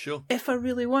dance. Sure. If I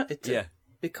really wanted to. Yeah.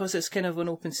 Because it's kind of an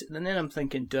open... And then I'm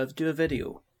thinking, do I do a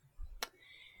video?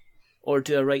 Or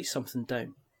do I write something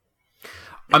down?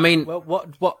 I mean... Well,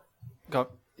 what? Go.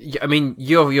 I mean,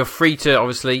 you're free to,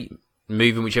 obviously,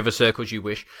 move in whichever circles you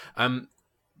wish.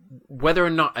 Whether or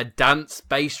not a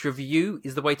dance-based review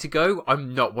is the way to go,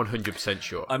 I'm not 100%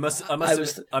 sure. I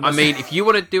mean, if you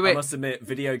want to do it... I must admit,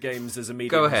 video games as a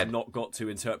medium Go ahead. has not got to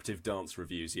interpretive dance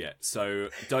reviews yet. So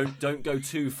don't go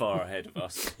too far ahead of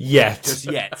us. Yet. Just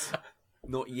yet.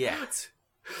 Not yet.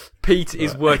 Pete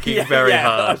is working very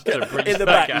hard to bridge In the that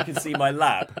back, gap. you can see my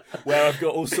lab, where I've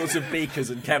got all sorts of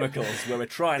beakers and chemicals, where we're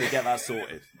trying to get that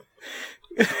sorted.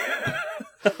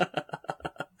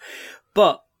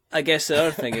 But I guess the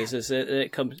other thing is that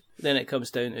it comes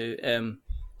down to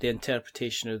the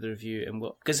interpretation of the review and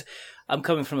what, because I'm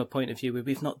coming from a point of view where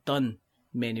we've not done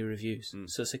many reviews,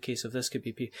 so it's a case of this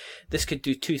could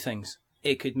do two things.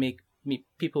 It could make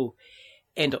people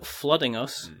end up flooding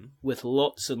us with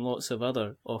lots and lots of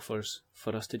other offers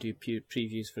for us to do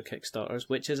previews for Kickstarters,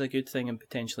 which is a good thing and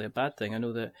potentially a bad thing. I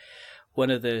know that one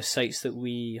of the sites that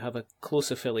we have a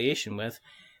close affiliation with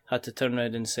had to turn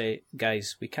around and say,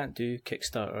 guys, we can't do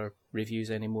Kickstarter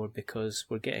reviews anymore because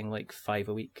we're getting like 5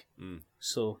 a week.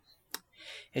 So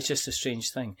it's just a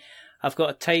strange thing. I've got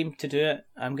a time to do it.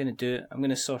 I'm going to do it. I'm going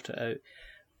to sort it out.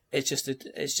 It's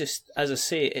just, as I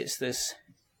say, it's this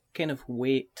kind of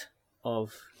weight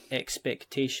of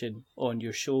expectation on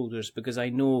your shoulders, because I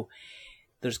know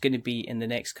there's going to be, in the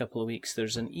next couple of weeks,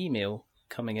 there's an email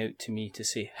coming out to me to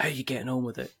say, how are you getting on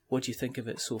with it? What do you think of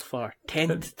it so far?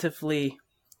 Tentatively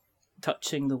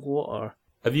touching the water.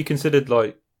 Have you considered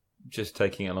like just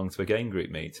taking it along to a game group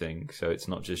meeting, so it's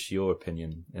not just your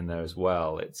opinion in there as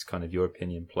well, it's kind of your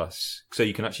opinion plus, so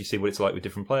you can actually see what it's like with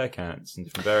different player counts and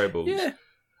different variables? Yeah.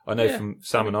 I know from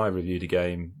Sam and I reviewed a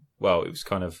game. Well, it was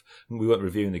kind of, we weren't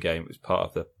reviewing the game, it was part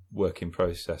of the working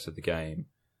process of the game,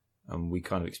 and we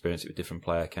kind of experienced it with different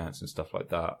player counts and stuff like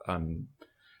that. And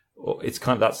it's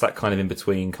kind of, that's that kind of in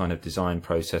between kind of design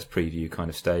process preview kind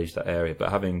of stage, that area.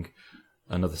 But having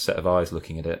another set of eyes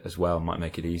looking at it as well might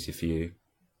make it easier for you.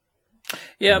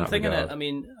 Yeah, I'm thinking it. I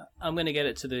mean, I'm going to get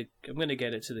it to the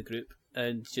group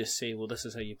and just say, well, this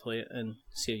is how you play it, and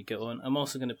see how you get on. I'm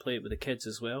also going to play it with the kids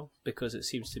as well, because it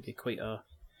seems to be quite a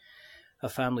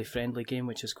family-friendly game,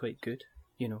 which is quite good,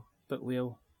 you know. But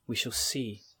we shall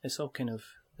see. It's all kind of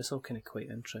quite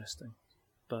interesting.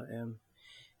 But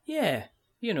yeah,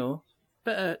 you know,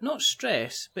 but not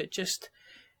stress, but just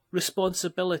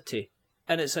responsibility.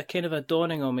 And it's a kind of a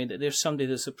dawning on me that there's somebody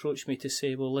that's approached me to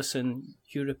say, well, listen,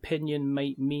 your opinion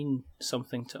might mean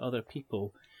something to other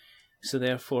people, so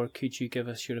therefore, could you give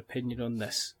us your opinion on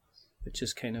this? Which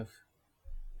is kind of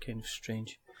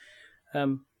strange,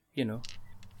 you know.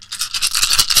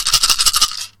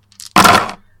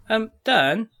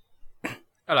 Dan.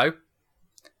 Hello.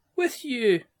 With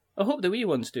you, I hope the wee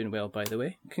one's doing well, by the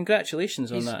way. Congratulations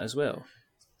on that as well.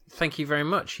 Thank you very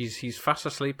much. He's fast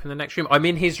asleep in the next room. I'm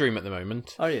in his room at the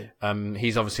moment. Are you?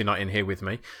 He's obviously not in here with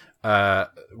me.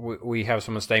 We have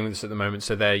someone staying with us at the moment,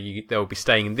 so they'll be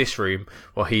staying in this room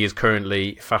while he is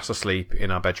currently fast asleep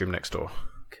in our bedroom next door.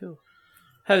 Cool.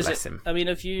 How's Bless it? him. I mean,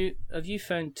 have you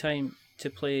found time to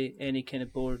play any kind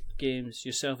of board games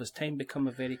yourself? Has time become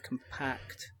a very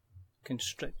compact,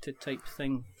 constricted type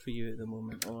thing for you at the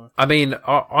moment? Or I mean,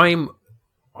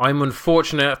 I'm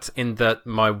unfortunate in that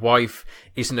my wife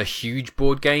isn't a huge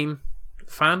board game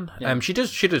fan. Yeah. She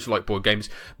does like board games,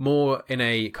 more in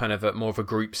a kind of more of a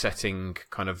group setting,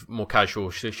 kind of more casual.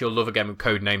 She'll love a game of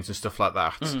code names and stuff like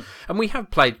that. Mm-hmm. And we have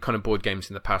played kind of board games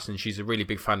in the past, and she's a really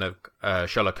big fan of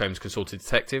Sherlock Holmes Consulted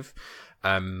Detective.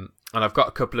 And I've got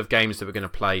a couple of games that we're going to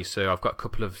play. So I've got a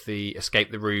couple of the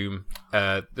Escape the Room,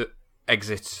 the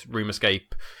Exit Room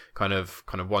Escape kind of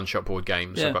one-shot board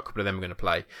games. Yeah. So I've got a couple of them we're going to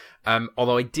play.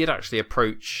 Although I did actually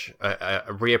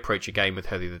reapproach a game with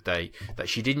her the other day that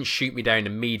she didn't shoot me down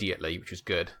immediately, which was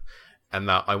good, and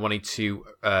that I wanted to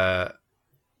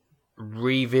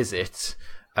revisit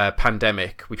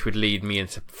Pandemic, which would lead me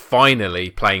into finally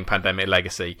playing Pandemic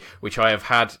Legacy, which I have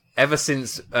had ever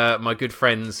since my good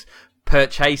friends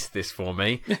purchased this for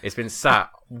me. It's been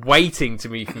sat waiting for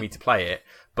me to play it,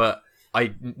 but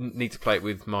I need to play it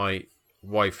with my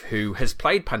wife, who has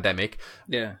played Pandemic.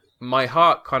 yeah, My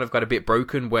heart kind of got a bit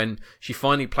broken when she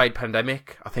finally played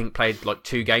Pandemic. I think played like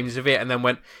 2 games of it, and then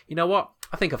went, you know what?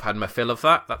 I think I've had my fill of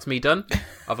that. That's me done.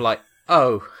 I've like,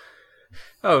 oh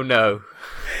no,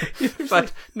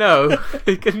 but no,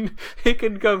 it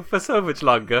can go for so much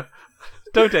longer.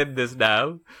 Don't end this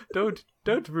now. Don't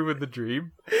Don't ruin the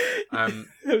dream. It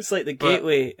was like the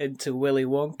gateway into Willy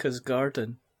Wonka's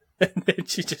garden. And then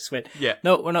she just went, Yeah.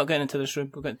 no, we're not going into this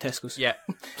room. We're going to Tesco's. Yeah.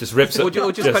 Just rips up,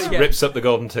 rips up the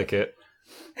golden ticket.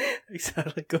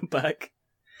 Exactly, going back.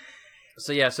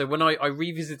 So when I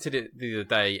revisited it the other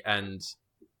day, and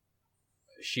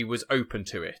she was open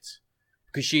to it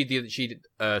because she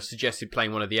suggested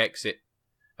playing one of the exit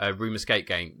room escape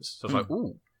games. So I was like,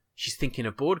 ooh, she's thinking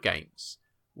of board games.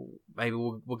 Maybe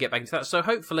we'll get back into that. So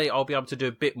hopefully I'll be able to do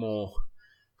a bit more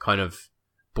kind of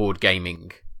board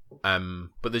gaming.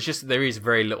 But there is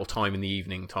very little time in the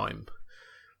evening time.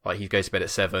 Like he goes to bed at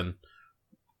 7.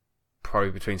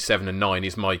 Probably between 7 and 9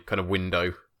 is my kind of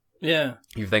window. Yeah.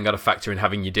 You've then got to factor in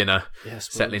having your dinner,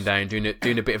 settling down, doing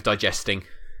a bit of digesting.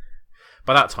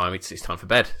 By that time, it's time for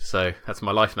bed. So that's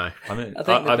my life now. I mean,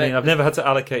 I've never had to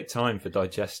allocate time for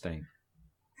digesting.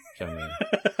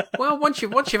 Well, once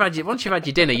you've had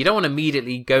your dinner, you don't want to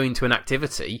immediately go into an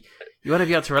activity. You want to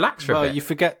be able to relax for a bit. You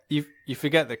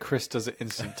forget that Chris does it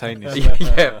instantaneously.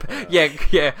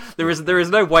 yeah. There is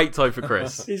no wait time for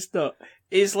Chris. He's not.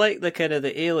 He's like the kind of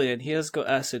the alien. He has got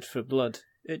acid for blood.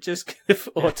 It just kind of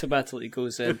automatically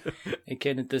goes in and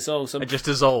kind of dissolves. It just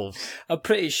dissolves. I'm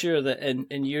pretty sure that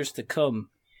in years to come,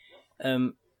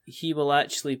 he will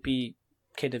actually be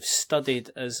kind of studied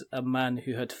as a man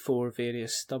who had 4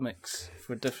 various stomachs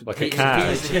for different. Like a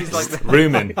cat. He's like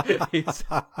Rumen. He's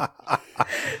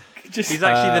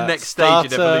actually the next stage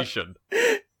in evolution.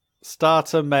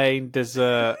 Starter, main,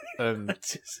 dessert, and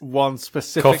one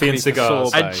specifically coffee and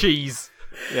cigars and cheese.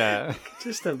 Yeah.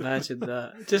 Just imagine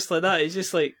that. Just like that. He's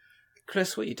just like,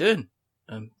 Chris, what are you doing?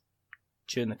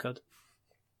 Chewing the cud.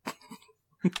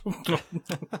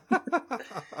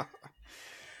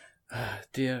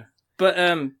 Dear. But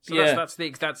So yeah, that's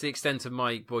the extent of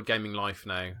my board gaming life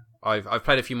now. I've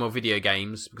played a few more video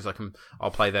games because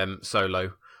I'll play them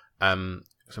solo.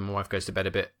 So my wife goes to bed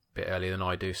a bit earlier than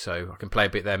I do, so I can play a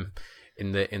bit them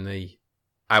in the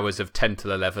hours of 10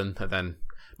 till 11, and then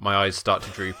my eyes start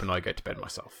to droop and I go to bed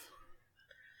myself.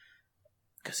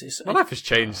 My life has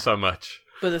changed so much.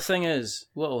 But the thing is,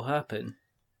 what will happen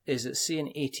is that, see,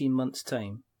 in 18 months'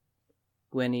 time,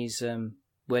 when he's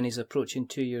approaching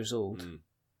 2 years old,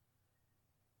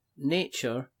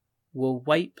 nature will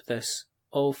wipe this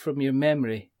all from your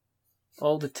memory,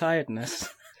 all the tiredness,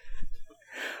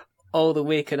 all the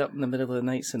waking up in the middle of the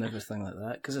nights and everything like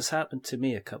that, because it's happened to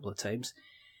me a couple of times,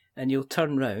 and you'll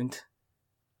turn round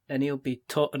and he'll be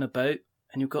totting about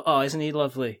and you'll go, oh, isn't he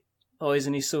lovely? Oh,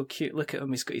 isn't he so cute? Look at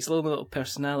him, he's got his little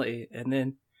personality. And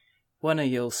then one of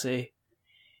you'll say,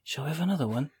 shall we have another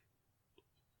one?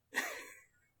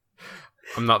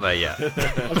 I'm not there yet.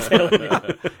 I'm telling you.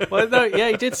 Well, no, yeah,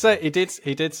 he did say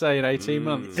in 18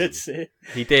 months.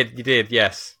 He did,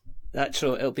 yes.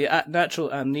 It'll be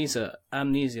natural amnesia.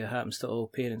 Amnesia happens to all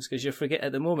parents because you forget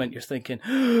at the moment. You're thinking,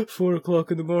 4 o'clock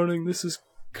in the morning. This is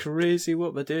crazy. What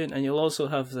am I doing? And you'll also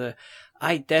have the,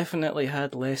 I definitely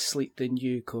had less sleep than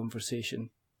you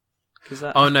conversation.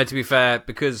 Oh no, to be fair,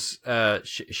 because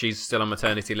she's still on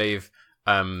maternity leave.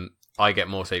 I get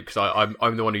more sleep because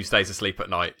I'm the one who stays asleep at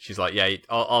night. She's like, yeah,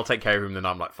 I'll take care of him. Then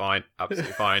I'm like, fine,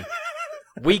 absolutely fine.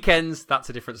 Weekends, that's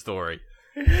a different story.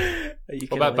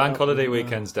 What about bank holiday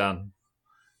weekends, Dan?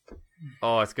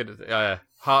 Oh, it's good.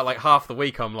 Like half the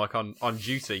week I'm like on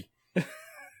duty.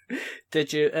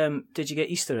 Did you get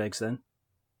Easter eggs then?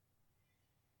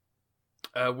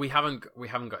 We haven't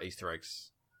got Easter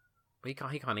eggs. He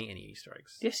can't eat any Easter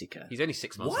eggs. Yes, he can. He's only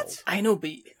 6 months old. I know, but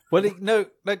Well,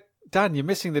 Dan, you're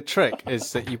missing the trick.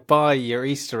 Is that you buy your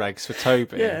Easter eggs for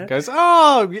Toby? Yeah. Goes,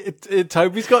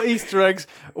 Toby's got Easter eggs.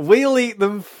 We'll eat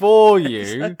them for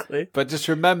you. Exactly. But just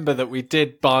remember that we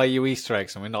did buy you Easter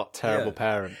eggs, and we're not terrible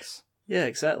parents. Yeah,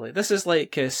 exactly. This is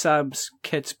like Sam's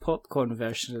kids' popcorn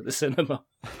version at the cinema.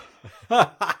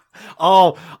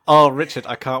 Oh, Richard,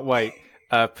 I can't wait.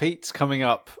 Pete's coming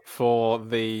up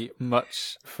to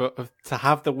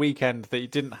have the weekend that you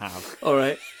didn't have. All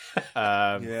right.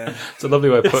 Yeah, It's a lovely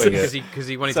way of putting it. Because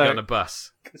he wanted to get on a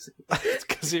bus.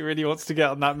 Because he really wants to get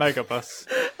on that mega bus.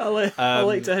 I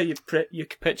liked how you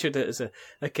pictured it as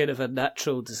a kind of a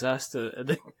natural disaster,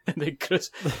 and then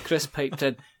Chris piped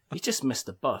in, "You just missed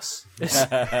the bus."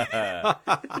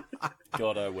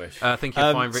 God, I wish. I think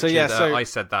you'll find, Richard, I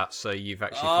said that, so you've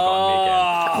actually forgotten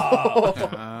me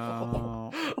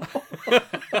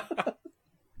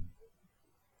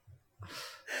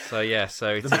again. So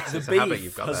it's a habit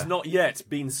you've got has there. not yet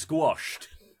been squashed.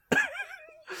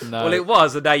 No. Well, it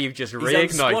was, and now you've just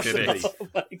reignited it. Oh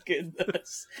my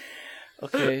goodness.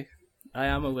 Okay, I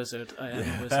am a wizard. I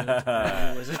am a wizard. I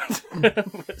am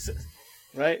a wizard.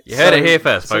 Right? You heard it here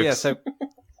first, folks.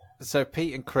 So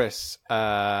Pete and Chris,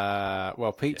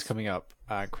 Pete's coming up,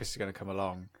 and Chris is going to come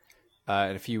along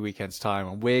in a few weekends' time,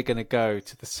 and we're going to go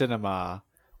to the cinema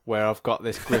where I've got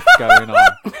this grift going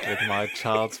on with my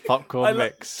child's popcorn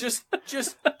mix. Just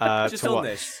on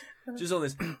this. Just on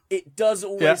this, it does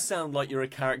always sound like you're a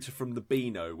character from the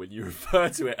Beano when you refer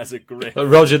to it as a grift.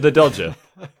 Roger the Dodger.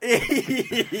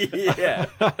 Yeah.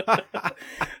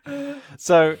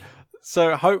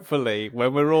 So hopefully,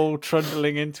 when we're all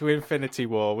trundling into Infinity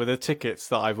War with the tickets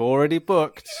that I've already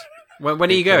booked. When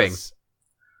are you going?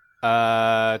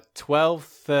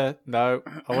 12:30. No,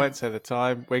 I won't say the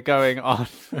time. We're going on.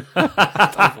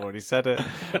 I've already said it.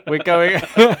 We're going.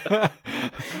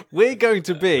 We're going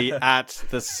to be at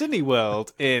the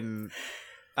Cineworld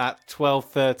at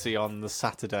 12:30 on the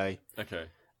Saturday. Okay.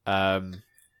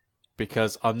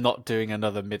 Because I'm not doing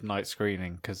another midnight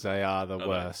screening because they are the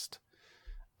worst.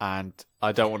 And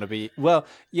I don't want to be... Well,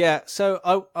 yeah,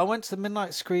 so I went to the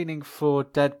midnight screening for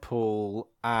Deadpool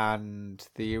and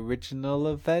the original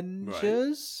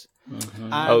Avengers. Right.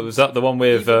 Mm-hmm. Was that the one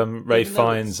with Ray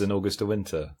Fiennes and Augusta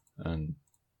Winter? And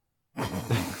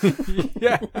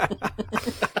yeah.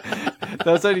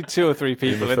 There's only 2 or 3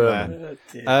 people in there.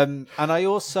 And I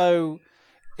also...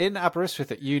 In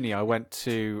Aberystwyth at uni, I went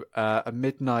to a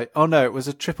midnight... Oh, no, it was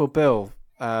a triple bill.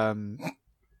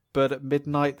 But at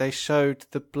midnight, they showed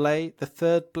the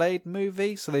third Blade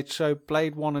movie. So they showed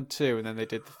Blade 1 and 2, and then they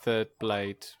did the third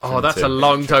Blade. Oh, that's a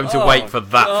long time to wait for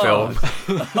that film.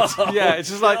 Yeah, it's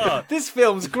just like, this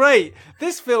film's great.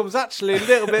 This film's actually a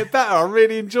little bit better. I'm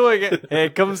really enjoying it. Here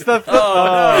comes the...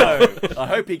 no. I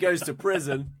hope he goes to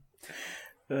prison.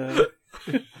 So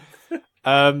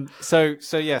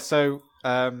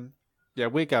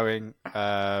we're going.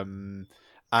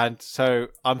 And so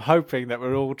I'm hoping that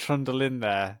we're all trundle in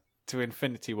there to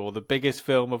Infinity War, the biggest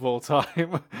film of all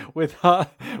time, with our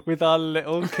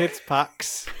little kids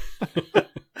packs.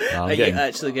 Are you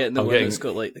actually getting the one that's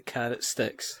got like the carrot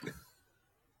sticks?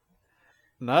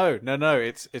 No.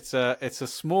 It's a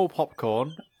small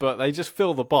popcorn, but they just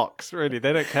fill the box. Really,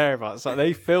 they don't care about it. It's like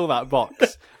they fill that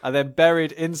box, and then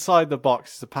buried inside the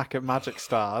box is a pack of Magic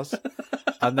Stars,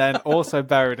 and then also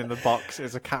buried in the box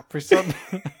is a Capri Sun.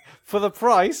 For the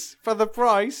price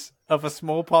of a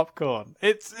small popcorn.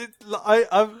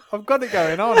 I've got it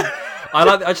going on.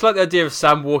 I just like the idea of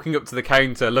Sam walking up to the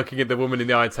counter, looking at the woman in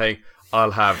the eye and saying,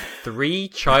 "I'll have 3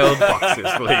 child boxes,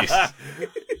 please."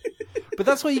 But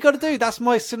that's what you got to do. That's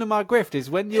my cinema grift. Is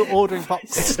when you're ordering popcorn.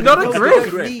 It's not a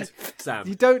grift, Sam.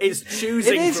 You don't. It's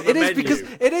choosing. It is because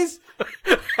it is.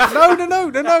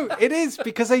 No. It is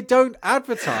because they don't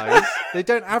advertise. They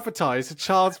don't advertise a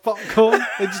child's popcorn.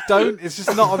 They just don't. It's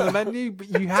just not on the menu.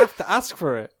 But you have to ask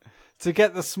for it to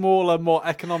get the smaller, more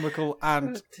economical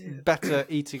and better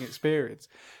eating experience.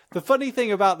 The funny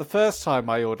thing about the first time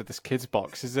I ordered this kids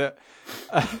box is that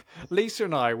Lisa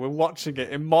and I were watching it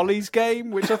in Molly's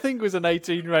Game, which I think was an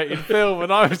 18-rated film,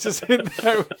 and I was just in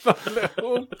there with my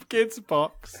little kids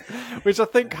box, which I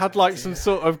think had like some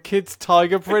sort of kids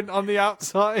tiger print on the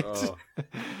outside.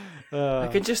 I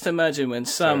can just imagine when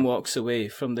Sam walks away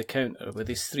from the counter with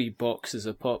his 3 boxes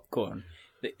of popcorn,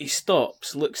 that he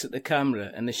stops, looks at the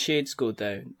camera, and the shades go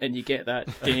down, and you get that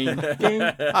ding, ding,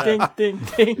 ding, ding,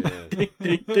 ding, ding,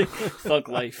 ding, ding. Thug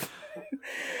life.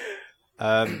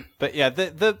 But yeah,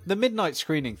 the midnight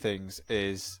screening things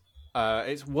is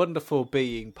it's wonderful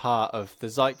being part of the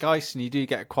zeitgeist, and you do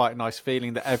get quite a nice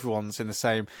feeling that everyone's in the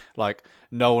same. Like,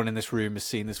 no one in this room has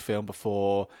seen this film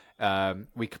before.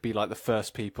 We could be like the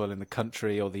first people in the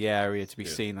country or the area to be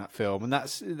seeing that film, and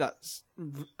that's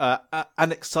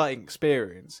an exciting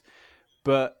experience.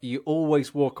 But you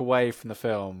always walk away from the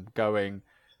film going,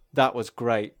 "That was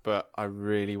great, but I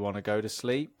really want to go to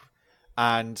sleep."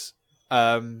 And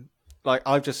like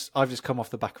I've just come off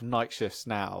the back of night shifts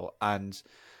now, and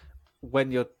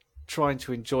when you're trying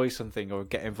to enjoy something or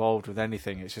get involved with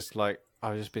anything, it's just like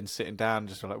I've just been sitting down,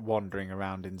 just like wandering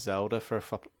around in Zelda for a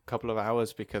couple of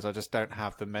hours because I just don't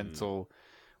have the mental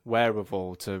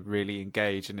wherewithal to really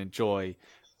engage and enjoy.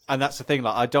 And that's the thing,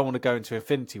 like I don't want to go into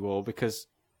Infinity War because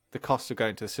the cost of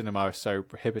going to the cinema is so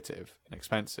prohibitive and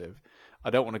expensive. I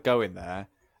don't want to go in there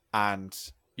and,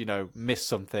 you know, miss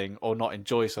something or not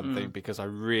enjoy something because I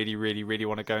really, really, really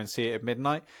want to go and see it at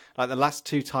midnight. Like the last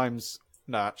 2 times,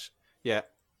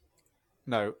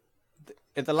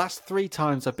 in the last 3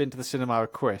 times I've been to the cinema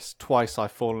with Chris, twice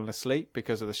I've fallen asleep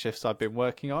because of the shifts I've been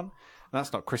working on. And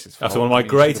that's not Chris's fault. That's one of my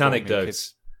great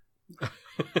anecdotes.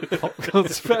 Popcorn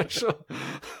special.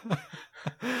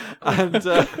 and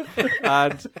the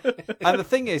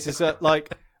thing is that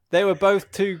like they were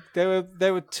 2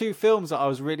 films that I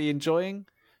was really enjoying,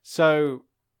 so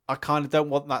I kind of don't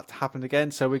want that to happen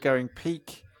again. So we're going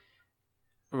peak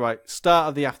right, start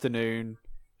of the afternoon,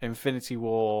 Infinity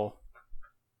War,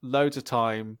 loads of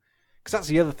time. Because that's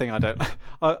the other thing I don't.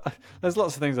 There's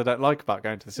lots of things I don't like about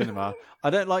going to the cinema.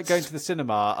 I don't like going to the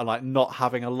cinema and like not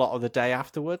having a lot of the day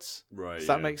afterwards. Right. Does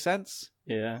that make sense?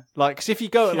 Yeah. Like, because if you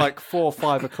go at like 4 or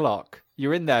 5 o'clock,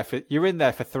 you're in there for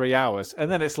 3 hours,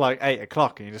 and then it's like 8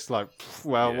 o'clock, and you're just like,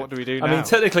 well, what do we do now? I mean,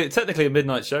 technically, a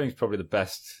midnight showing is probably the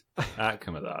best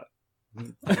outcome of that.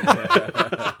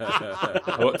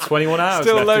 What, 21 hours?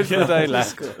 Still left loads to of the go? day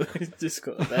left. Just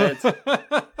got to bed.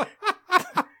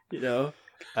 You know.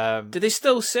 Do they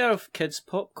still serve kids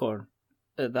popcorn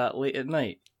at that late at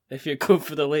night if you're going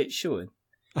for the late showing?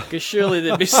 Because surely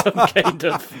there'd be some kind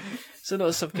of... So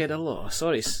not some kind of law.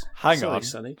 Sorry, Hang on,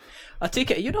 Sonny. I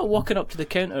take it you're not walking up to the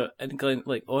counter and going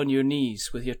like on your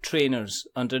knees with your trainers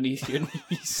underneath your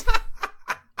knees.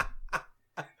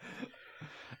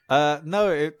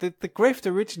 No, the grift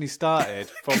originally started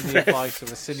from the advice of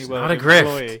a Cineworld not a grift.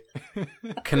 employee.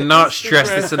 Cannot stress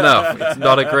this enough. It's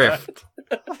not a grift.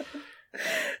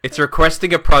 It's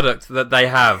requesting a product that they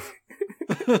have.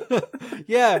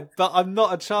 Yeah, but I'm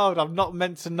not a child. I'm not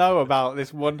meant to know about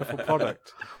this wonderful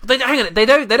product. Hang on, they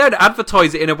don't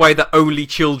advertise it in a way that only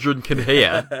children can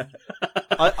hear.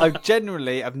 I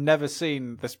generally have never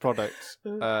seen this product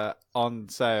on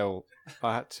sale.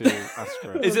 I had to ask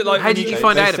for it. Is it like How did you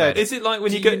find out about it? Is it like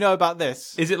when Do you go? you know about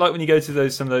this? Is it like when you go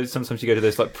to sometimes you go to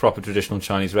those like proper traditional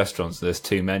Chinese restaurants. There's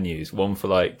 2 menus, one for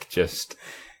like just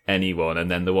anyone,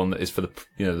 and then the one that is for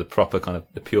the proper kind of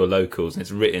the pure locals, and it's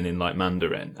written in like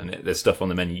Mandarin, and there's stuff on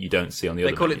the menu you don't see on the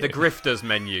other. They call menu. it the grifters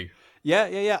menu.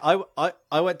 Yeah.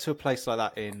 I went to a place like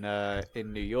that in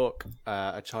New York,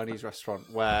 a Chinese restaurant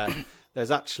where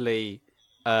there's actually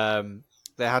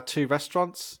they had 2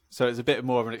 restaurants, so it's a bit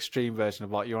more of an extreme version of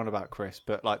what you're on about, Chris.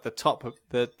 But like the top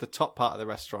part of the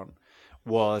restaurant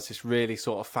was this really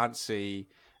sort of fancy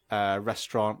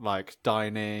restaurant, like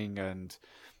dining and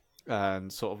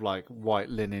sort of like white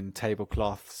linen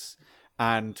tablecloths,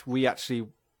 and we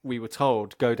were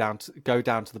told go down to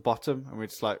the bottom, and we're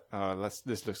just like, oh,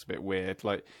 this looks a bit weird.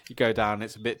 Like you go down,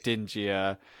 it's a bit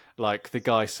dingier. Like the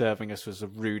guy serving us was the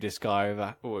rudest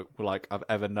guy I've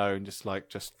ever known.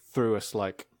 Just threw us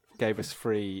gave us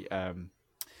free.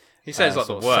 He says like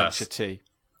the worst tea,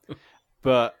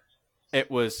 but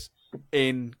it was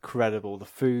incredible. The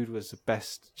food was the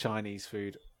best Chinese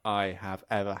food I have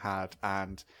ever had,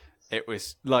 and it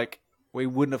was like we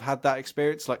wouldn't have had that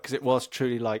experience, because it was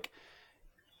truly like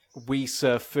we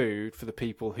serve food for the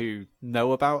people who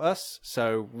know about us.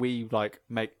 So we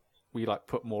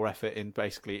put more effort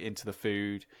into the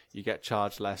food. You get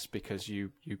charged less because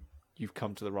you've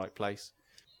come to the right place.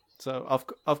 So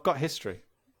I've got history.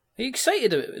 Are you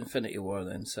excited about Infinity War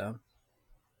then, Sam?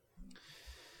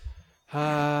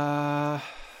 Oh,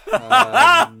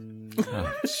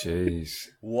 jeez.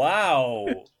 Wow.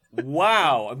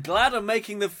 I'm glad I'm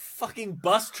making the fucking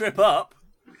bus trip up.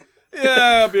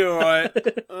 Yeah, I'll be alright.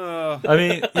 I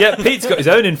mean, yeah, Pete's got his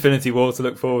own Infinity War to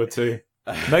look forward to.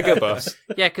 Megabus.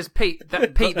 Yeah, because Pete,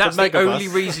 that's the only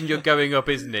reason you're going up,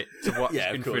 isn't it? To watch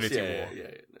Infinity War.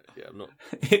 Yeah, I'm not.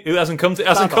 It hasn't come to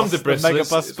Bristol.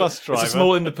 Megabus bus driver. It's a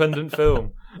small independent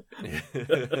film.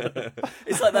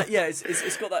 It's like that. Yeah,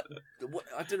 it's got that.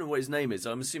 I don't know what his name is.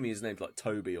 I'm assuming his name's like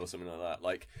Toby or something like that.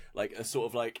 Like a sort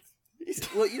of like.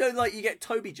 Well, like you get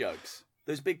Toby jugs.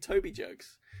 Those big Toby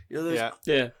jugs. Those,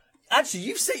 yeah. Actually,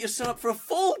 you've set yourself up for a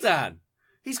fall, Dan.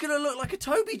 He's going to look like a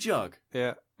Toby jug.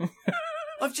 Yeah.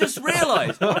 I've just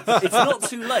realised. It's not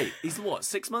too late. He's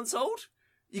 6 months old?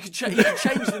 You can change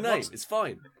the name. It's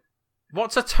fine.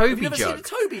 What's a Toby Have you ever jug? seen a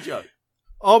Toby jug?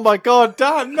 Oh my God,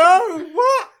 Dan! No,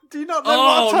 what? Do you not know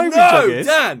what a Toby jug is?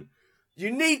 Dan!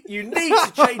 You need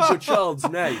to change your child's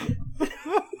name.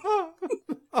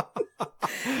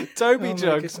 Toby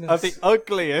jugs are the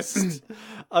ugliest.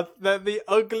 They're the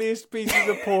ugliest pieces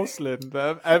of porcelain that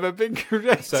have ever been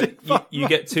created. So you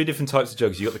get 2 different types of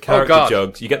jugs. You got the character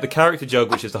jugs. You get the character jug,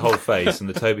 which is the whole face, and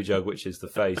the Toby jug, which is the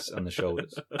face and the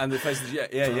shoulders. And the face, yeah.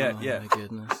 Oh my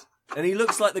goodness. And he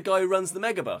looks like the guy who runs the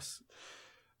megabus.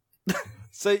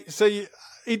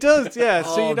 He does, yeah.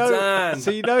 Dan.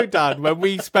 So you know, Dan, when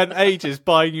we spent ages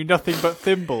buying you nothing but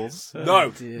thimbles.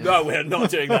 No, we're not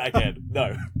doing that again.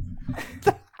 No.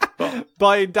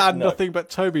 Buying Dan nothing but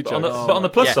Toby jugs. But on the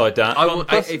plus side, Dan.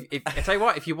 I tell you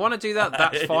what, if you want to do that,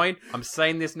 that's fine. I'm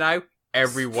saying this now.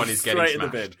 Everyone is getting straight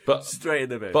smashed. in the bin. Straight in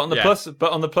the bin. But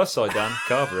on the plus side, Dan,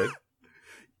 Carvery.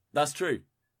 That's true.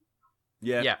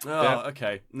 Yeah.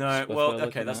 Okay. No. Well,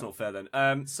 okay. That's not fair then.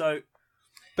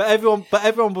 But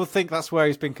everyone will think that's where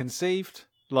he's been conceived.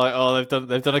 Like, oh,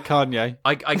 they've done a Kanye.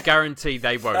 I guarantee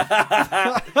they won't.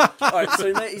 All right,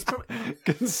 so he's probably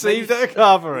Conceived at a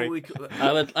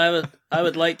carvery. I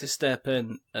would like to step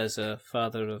in as a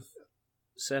father of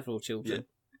several children,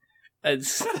 and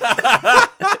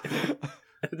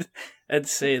and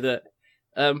say that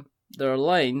there are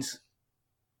lines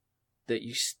that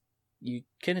you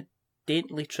kind of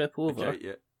daintily trip over, Okay,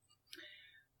 yeah.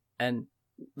 and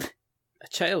a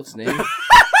child's name.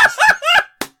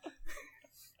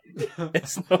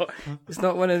 It's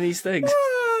not one of these things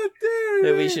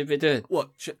that we should be doing.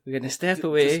 What? We're going to step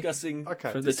away Discussing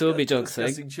from the Toby Jog thing.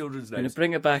 discussing children's We're going names. to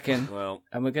bring it back in, Well,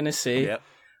 and we're going to say, yep.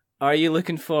 are you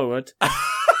looking forward to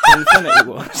Infinity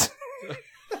Wars?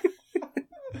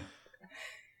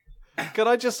 Can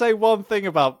I just say one thing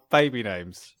about baby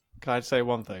names? Can I just say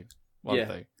one thing? One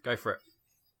thing. Go for it.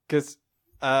 Because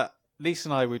Lisa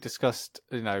and I, we discussed,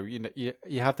 you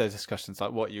have those discussions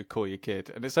like what you call your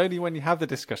kid, and it's only when you have the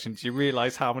discussions you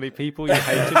realise how many people you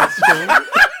hated at school.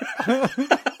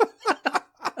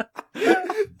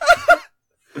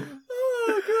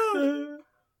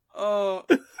 Oh,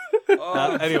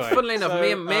 Anyway, Funnily enough, so,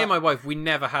 me and my wife, we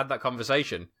never had that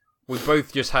conversation. We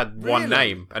both just had one Really?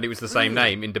 name, and it was the same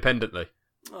name independently.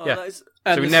 Yeah. that is,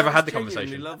 So we And never had the genuinely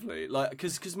conversation. Lovely, like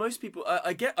because most people,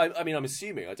 I mean, I'm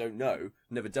assuming, I don't know,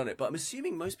 never done it, but I'm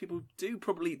assuming most people do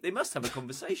probably. They must have a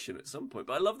conversation at some point.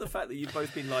 But I love the fact that you've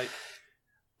both been like,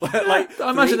 I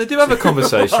imagine they do have a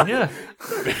conversation. Yeah.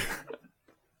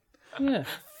 Yeah.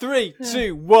 3,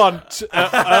 2, 1.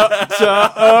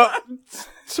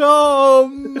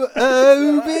 Tom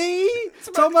Obi.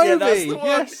 Tom yeah, Obi. that's the one.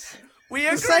 Yes, we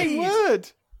the same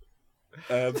agreed.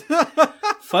 word.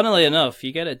 Funnily enough,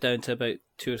 you get it down to about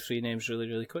 2 or 3 names really,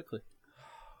 really quickly.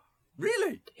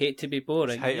 Really? Hate to be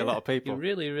boring. Hate a lot of people. You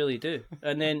really, really do.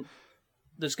 And then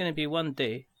there's going to be one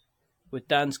day where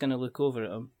Dan's going to look over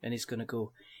at him and he's going to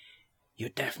go, "You're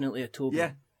definitely a Toby."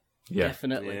 Yeah. Yeah.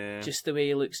 Definitely. Yeah. Just the way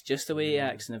he looks, just the way he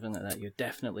acts and everything like that. You're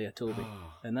definitely a Toby.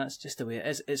 And that's just the way it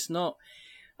is. It's not...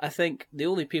 I think the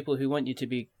only people who want you to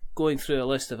be going through a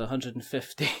list of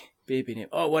 150 baby names...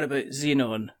 Oh, what about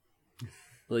Xenon?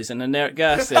 Well, he's an inert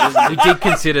gas there, isn't We did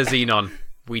consider Xenon.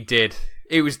 We did.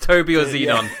 It was Toby or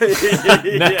Xenon.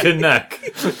 Neck and neck. he?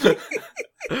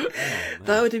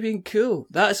 That would have been cool.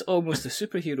 That's almost a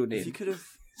superhero name. If you could have.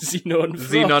 Xenon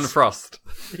Frost. Xenon Frost.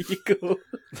 There you go.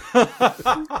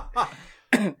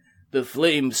 The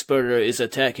flame spurter is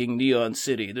attacking Neon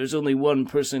City. There's only one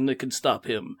person that can stop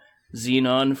him.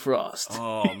 Xenon Frost.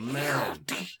 Oh man.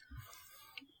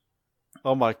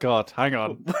 Oh my god, hang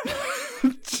on.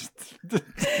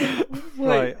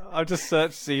 Right, I've just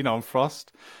searched Xenon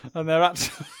Frost, and they're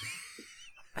actually...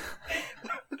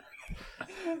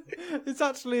 It's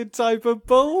actually a type of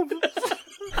bulb.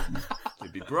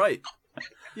 It'd be bright.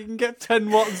 You can get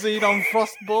 10-watt Xenon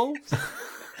Frost bulbs.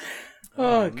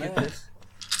 Oh, goodness.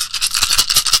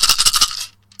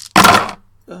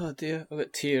 Oh, dear. I've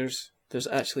got tears. There's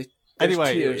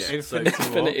Anyway, tears.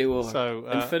 Infinity War. War. So,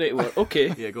 Infinity War.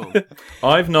 Okay. Yeah, go on.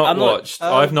 I've not I'm not- watched.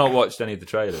 I've not watched any of the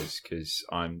trailers because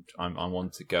I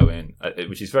want to go in,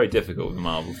 which is very difficult with a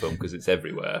Marvel film because it's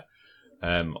everywhere.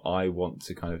 I want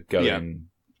to kind of go in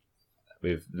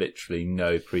with literally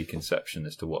no preconception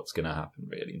as to what's going to happen,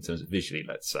 really, in terms of visually.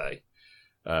 Let's say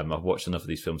I've watched enough of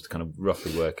these films to kind of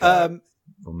roughly work out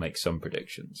or make some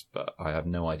predictions, but I have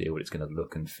no idea what it's going to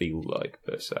look and feel like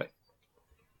per se.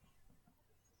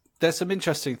 There's some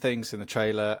interesting things in the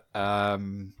trailer,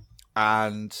 and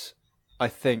I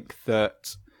think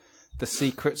that the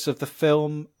secrets of the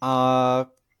film are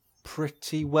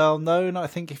pretty well known. I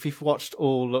think if you've watched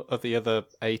all of the other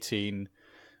 18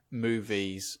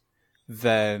 movies,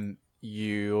 then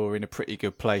you're in a pretty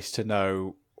good place to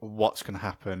know what's going to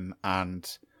happen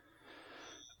and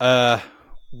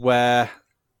where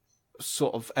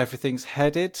sort of everything's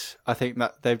headed. I think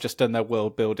that they've just done their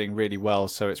world building really well,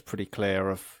 so it's pretty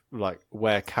clear of like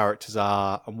where characters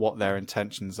are and what their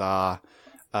intentions are.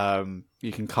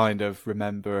 You can kind of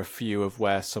remember a few of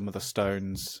where some of the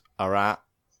stones are at,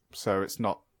 so it's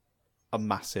not a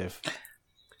massive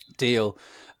deal.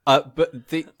 But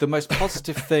the most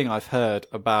positive thing I've heard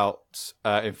about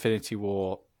Infinity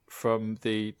War from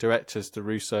the directors, the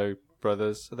Russo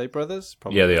brothers, are they brothers?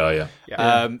 Probably. Yeah, they are.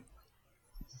 Yeah.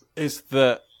 Is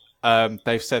that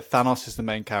they've said Thanos is the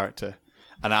main character,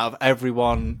 and out of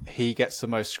everyone, he gets the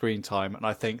most screen time, and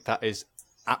I think that is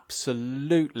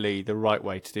absolutely the right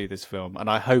way to do this film, and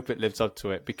I hope it lives up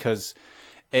to it, because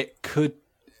it could...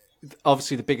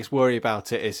 Obviously, the biggest worry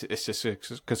about it is it's just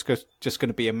going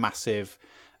to be a massive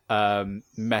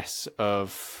mess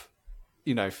of,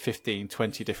 15,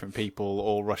 20 different people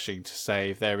all rushing to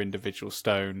save their individual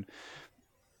stone.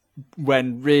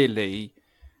 when really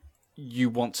you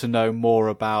want to know more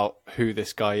about who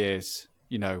this guy is,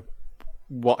 you know,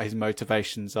 what his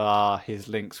motivations are, his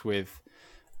links with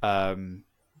the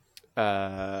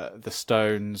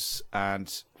Stones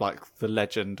and like the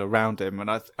legend around him,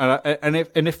 and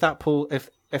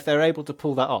if they're able to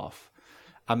pull that off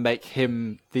and make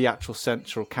him the actual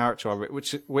central character of it,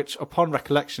 which upon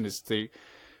recollection is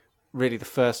really the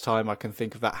first time I can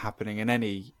think of that happening in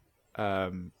any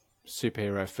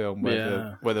superhero film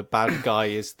where the bad guy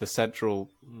is the central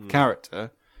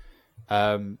character.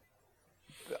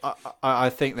 I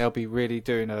think they'll be really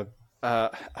doing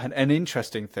an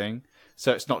interesting thing.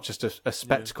 So it's not just a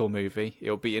spectacle movie.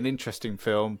 It'll be an interesting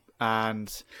film,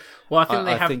 and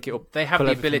I think they have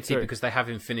the ability through. because they have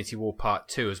Infinity War Part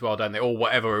 2 as well, don't they? Or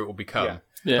whatever it will become.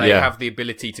 Yeah. They have the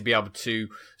ability to be able to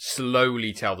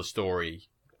slowly tell the story,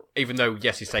 even though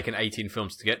yes, it's taken 18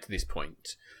 films to get to this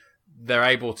point. They're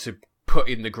able to put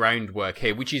in the groundwork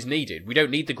here, which is needed. We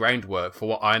don't need the groundwork for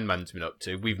what Iron Man's been up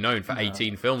to. We've known for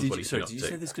 18 films what he's been up to. Did you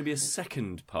say there's going to be a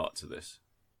second part to this?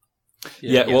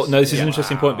 Yeah, well, no, this is an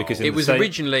interesting point because it was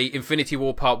originally Infinity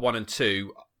War Part 1 and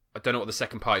 2. I don't know what the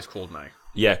second part is called now.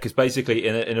 Yeah, because basically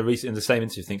in the same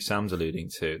interview I think Sam's alluding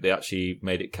to, they actually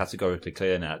made it categorically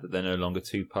clear now that they're no longer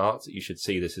two parts. You should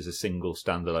see this as a single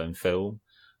standalone film.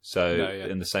 So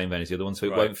in the same vein as the other one, so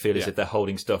it won't feel as if they're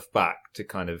holding stuff back to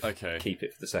kind of keep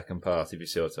it for the second part, if you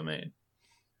see what I mean.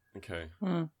 Okay.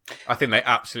 I think they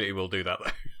absolutely will do that though.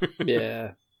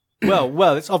 Yeah.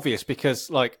 Well, it's obvious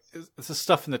because like the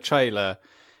stuff in the trailer,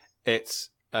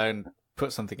 and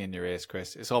put something in your ears,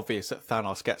 Chris. It's obvious that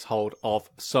Thanos gets hold of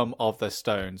some of the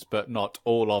stones, but not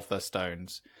all of the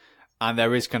stones, and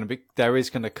there is going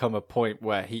to come a point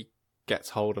where he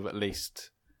gets hold of at least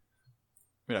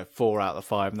 4 out of the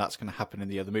 5, and that's going to happen in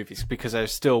the other movies because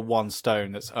there's still one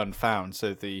stone that's unfound.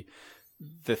 So the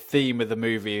theme of the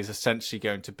movie is essentially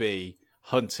going to be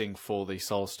hunting for the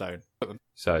Soul Stone.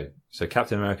 So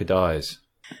Captain America dies.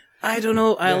 I don't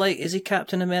know. Is he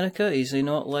Captain America? Is he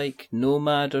not like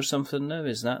Nomad or something now?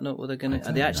 Is that not what they're going to...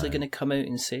 Are they actually going to come out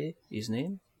and say his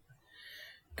name?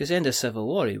 Because end of Civil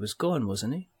War, he was gone,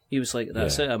 wasn't he? He was like,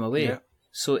 that's it, I'm away. Yeah.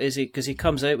 So is he... Because he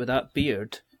comes out with that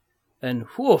beard and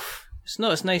woof, it's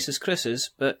not as nice as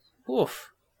Chris's, but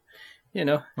woof,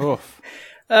 Woof.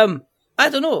 I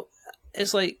don't know.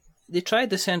 It's like they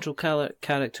tried the central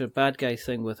character bad guy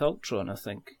thing with Ultron, I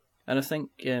think. And I think,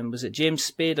 was it James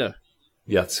Spader?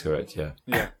 Yeah, that's correct, yeah.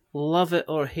 Love it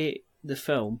or hate the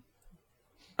film,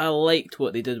 I liked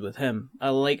what they did with him. I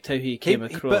liked how he came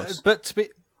across. But to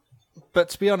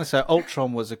be honest,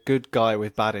 Ultron was a good guy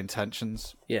with bad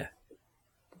intentions. Yeah.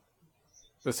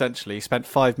 Essentially, he spent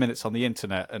 5 minutes on the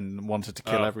internet and wanted to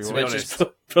kill everyone. To be honest,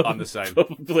 I'm the same.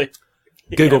 Probably.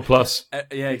 Google Plus.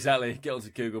 Yeah, exactly. Get onto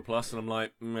Google Plus, and I'm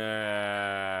like,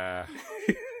 meh.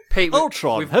 Pete,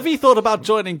 Ultron, have you thought about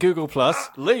joining Google Plus?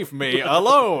 Leave me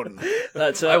alone.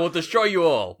 That's it. I will destroy you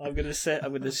all. I'm going to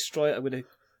destroy it. I'm going to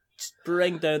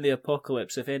bring down the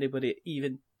apocalypse if anybody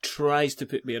even tries to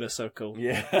put me in a circle.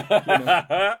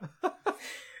 Yeah.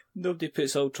 Nobody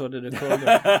puts Ultron in a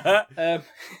corner. Well,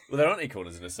 there aren't any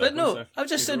corners in a circle. But no, so I'm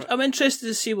just I'm interested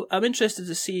to see. I'm interested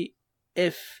to see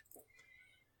if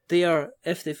they've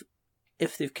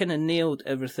kind of nailed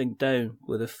everything down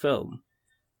with the film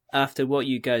after what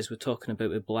you guys were talking about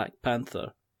with Black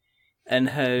Panther, and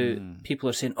how people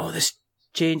are saying, "Oh, this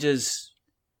changes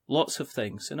lots of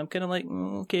things," and I'm kind of like,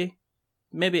 okay,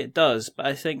 maybe it does, but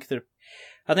I think they're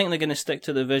going to stick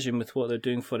to the vision with what they're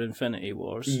doing for Infinity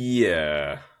Wars.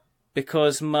 Yeah.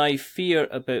 Because my fear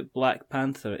about Black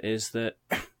Panther is that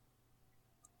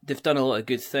they've done a lot of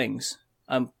good things.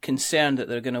 I'm concerned that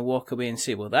they're going to walk away and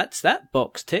say, well, that's that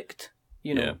box ticked,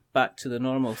 back to the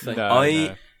normal thing.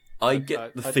 I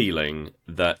get the feeling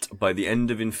that by the end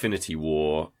of Infinity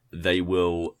War, they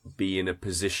will be in a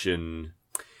position...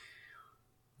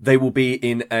 They will be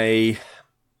in a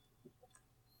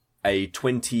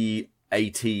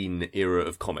 2018 era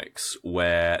of comics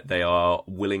where they are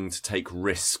willing to take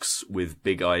risks with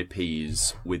big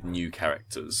IPs with new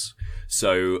characters.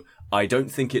 So I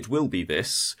don't think it will be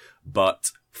this,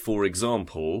 but for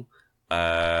example,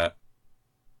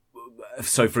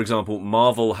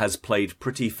 Marvel has played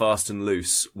pretty fast and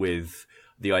loose with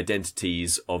the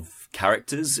identities of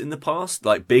characters in the past,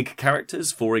 like big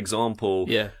characters. For example,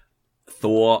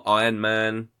 Thor, Iron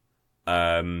Man,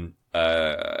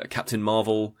 Captain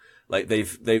Marvel. Like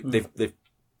they've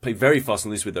played very fast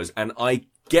and loose with those, and I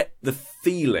get the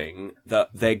feeling that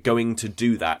they're going to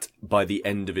do that by the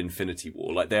end of Infinity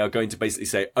War. Like they are going to basically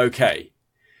say, okay,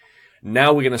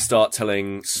 now we're going to start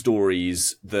telling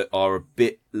stories that are a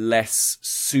bit less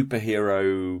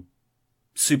superhero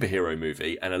superhero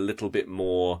movie and a little bit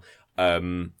more,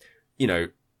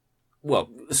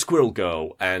 Squirrel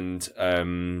Girl and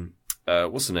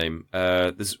what's her name?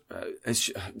 There's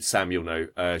Sam, you'll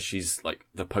know. She's like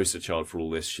the poster child for all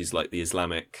this. She's like the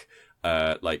Islamic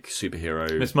like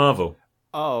superhero. Miss Marvel.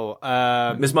 Oh,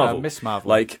 Miss Marvel. Miss Marvel.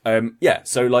 Like,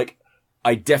 so like,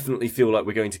 I definitely feel like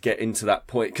we're going to get into that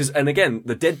point. And again,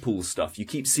 the Deadpool stuff, you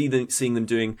keep seeing them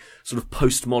doing sort of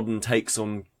postmodern takes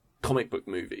on comic book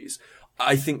movies.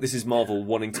 I think this is Marvel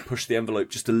wanting to push the envelope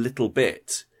just a little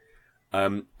bit,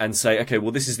 and say, okay,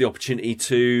 well, this is the opportunity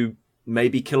to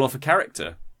maybe kill off a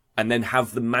character and then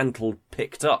have the mantle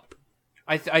picked up.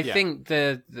 I think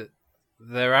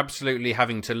they're absolutely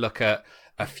having to look at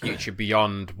a future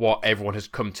beyond what everyone has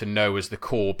come to know as the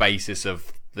core basis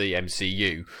of the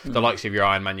MCU. The likes of your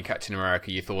Iron Man, your Captain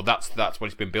America, you thought that's what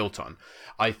it's been built on.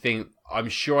 I'm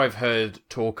sure I've heard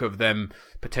talk of them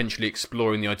potentially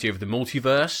exploring the idea of the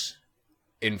multiverse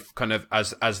in kind of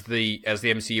as the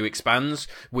MCU expands,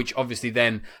 which obviously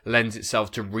then lends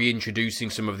itself to reintroducing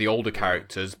some of the older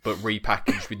characters but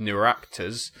repackaged with newer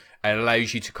actors. It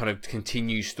allows you to kind of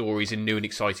continue stories in new and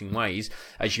exciting ways.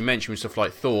 As you mentioned with stuff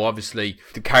like Thor, obviously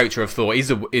the character of Thor is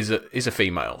a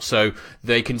female, so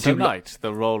they can do tonight.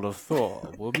 The role of Thor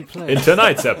will be played in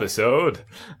tonight's episode.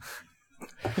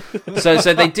 So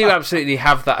they do absolutely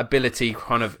have that ability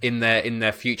kind of in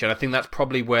their future, and I think that's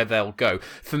probably where they'll go.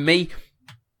 For me,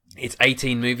 it's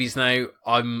 18 movies now.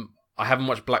 I haven't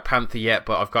watched Black Panther yet,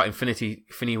 but I've got Infinity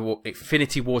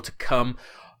War to come.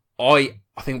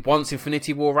 I think once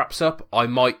Infinity War wraps up, I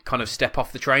might kind of step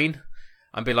off the train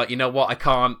and be like, you know what, I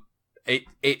can't.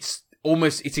 It's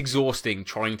exhausting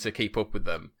trying to keep up with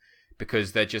them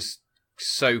because they're just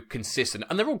so consistent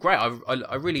and they're all great.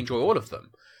 I really enjoy all of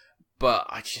them, but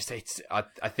I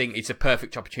think it's a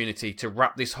perfect opportunity to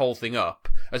wrap this whole thing up.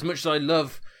 As much as I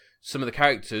love some of the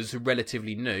characters who are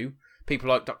relatively new, people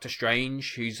like Doctor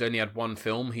Strange, who's only had one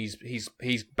film, he's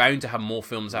bound to have more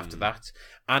films after that.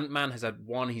 Ant-Man has had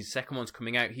one, his second one's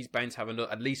coming out, he's bound to have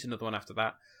at least another one after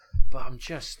that. But I'm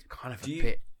just kind of a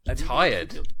bit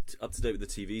tired. Up to date with the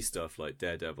TV stuff like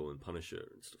Daredevil and Punisher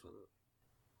and stuff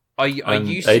like that. I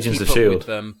used Agents to of keep Shield. up with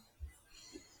them.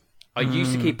 I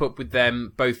used to keep up with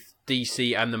them, both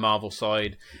DC and the Marvel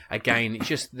side. Again,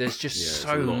 there's just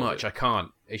so much I can't.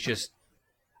 It's just,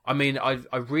 I mean, I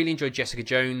really enjoyed Jessica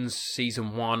Jones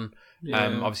season 1.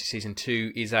 Obviously season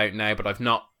 2 is out now, but I've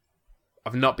not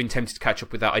been tempted to catch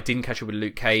up with that. I didn't catch up with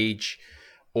Luke Cage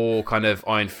or kind of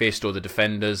Iron Fist or the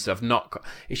Defenders.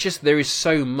 It's just there is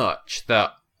so much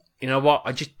that, you know what,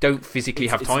 I just don't physically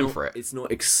have time for it. It's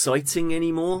not exciting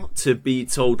anymore to be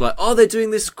told like, oh, they're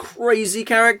doing this crazy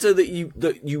character that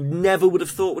you never would have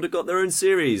thought would have got their own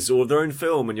series or their own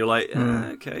film, and you're like,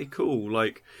 okay, cool.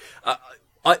 Like,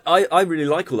 I really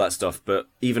like all that stuff, but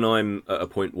even I'm at a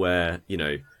point where, you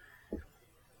know,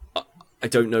 I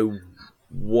don't know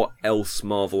what else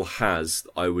Marvel has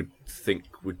that I would think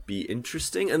would be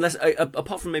interesting, unless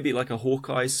apart from maybe like a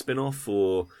Hawkeye spin-off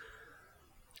or.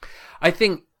 I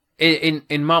think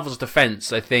in Marvel's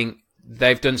defense, I think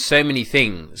they've done so many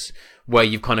things where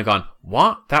you've kind of gone,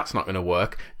 what? That's not going to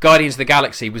work. Guardians of the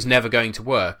Galaxy was never going to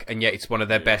work, and yet it's one of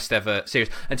their best ever series.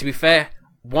 And to be fair,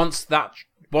 once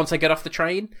I get off the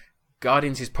train,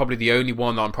 Guardians is probably the only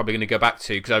one that I'm probably going to go back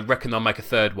to, because I reckon they'll make a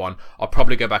third one. I'll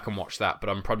probably go back and watch that,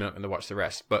 but I'm probably not going to watch the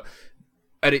rest. But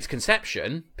at its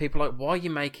conception, people are like, why are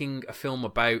you making a film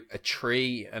about a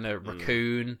tree and a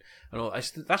raccoon and all?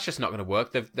 That's just not going to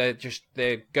work.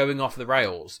 They're going off the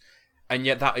rails, and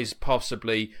yet that is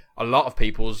possibly a lot of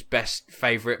people's best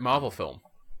favourite Marvel film.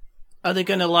 Are they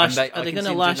going to Last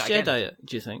Jedi it?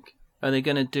 Do you think? Are they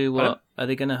going to do what? Pardon? Are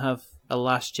they going to have a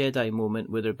Last Jedi moment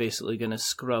where they're basically going to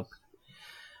scrub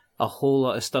a whole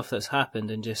lot of stuff that's happened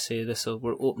and just say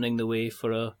we're opening the way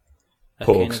for a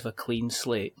kind of a clean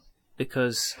slate?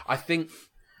 Because I think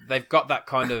they've got that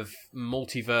kind of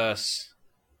multiverse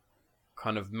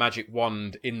kind of magic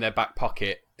wand in their back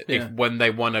pocket when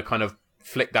they want to kind of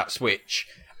flick that switch,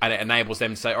 and it enables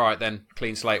them to say, all right then,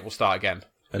 clean slate, we'll start again.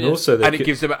 And also, it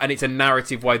gives them, and it's a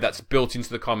narrative way that's built into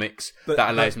the comics that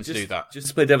allows them to do that. Just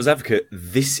to play devil's advocate,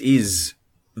 this is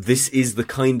the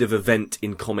kind of event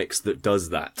in comics that does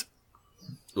that.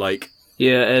 Like,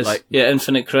 yeah, it is. Like,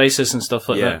 Infinite Crisis and stuff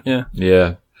like that.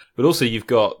 Yeah. But also, you've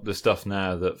got the stuff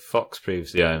now that Fox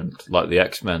previously owned, like the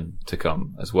X-Men to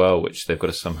come as well, which they've got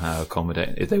to somehow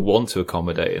accommodate. If they want to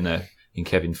accommodate in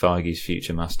Kevin Feige's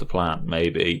future master plan,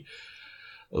 maybe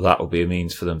that will be a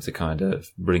means for them to kind of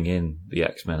bring in the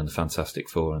X-Men and the Fantastic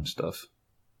Four and stuff.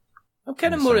 I'm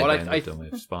kind of more. Done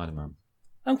with Spider-Man.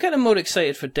 I'm kind of more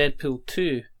excited for Deadpool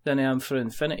 2 than I am for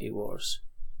Infinity Wars,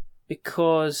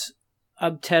 because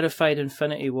I'm terrified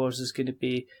Infinity Wars is going to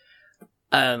be,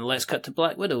 and let's cut to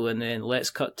Black Widow, and then let's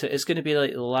cut to, it's going to be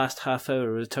like the last half hour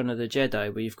of Return of the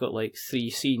Jedi, where you've got like 3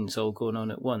 scenes all going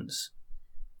on at once.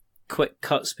 Quick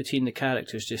cuts between the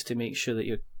characters just to make sure that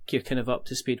you're kind of up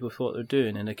to speed with what they're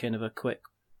doing, and a kind of a quick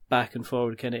back and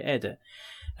forward kind of edit.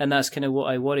 And that's kind of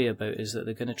what I worry about, is that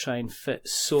they're going to try and fit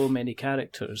so many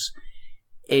characters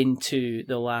into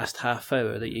the last half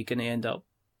hour that you're going to end up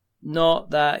not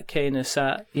that kind of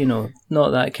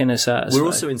satisfied. We're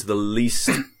also into the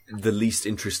least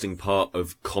interesting part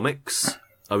of comics,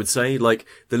 I would say. Like,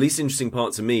 the least interesting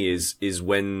part to me is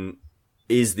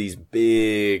these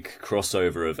big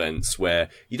crossover events where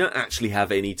you don't actually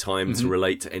have any time to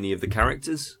relate to any of the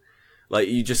characters. Like,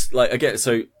 you just, like, again,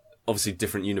 so obviously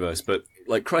different universe, but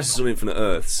like Crisis on Infinite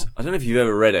Earths, I don't know if you've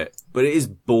ever read it, but it is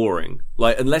boring.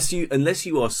 Like, unless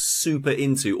you are super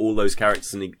into all those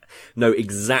characters and know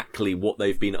exactly what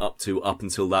they've been up to up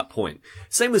until that point.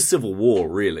 Same with Civil War,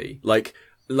 really. Like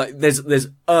there's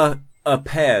a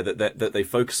pair that they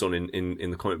focus on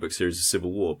in the comic book series of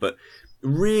Civil War, but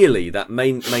really that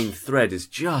main thread is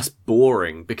just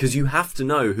boring because you have to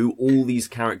know who all these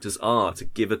characters are to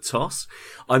give a toss.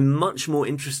 I'm much more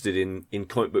interested in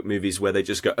comic book movies where they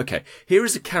just go, okay, here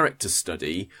is a character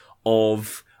study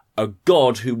of a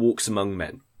god who walks among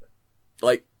men.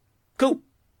 Like, cool.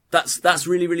 That's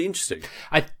really, really interesting.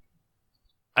 I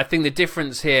think the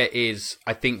difference here is,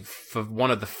 I think for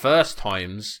one of the first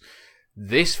times,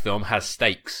 this film has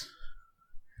stakes.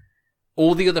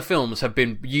 All the other films have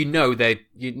been, you know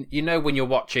when you're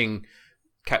watching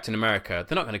Captain America,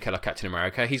 they're not going to kill off Captain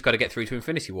America. He's got to get through to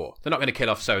Infinity War. They're not going to kill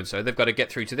off so-and-so. They've got to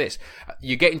get through to this.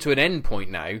 You get into an end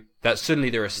point now that suddenly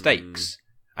there are stakes.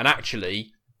 And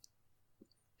actually,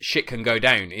 shit can go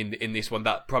down in this one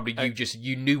that probably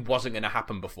you knew wasn't going to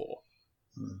happen before.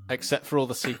 Except for all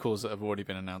the sequels that have already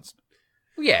been announced.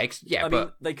 Yeah, I but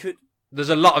mean, they could. There's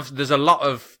a lot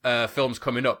of films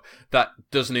coming up that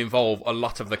doesn't involve a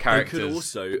lot of the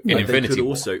characters in Infinity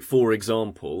War. For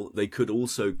example, they could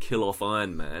also kill off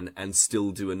Iron Man and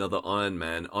still do another Iron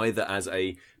Man, either as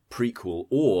a prequel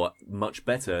or, much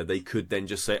better, they could then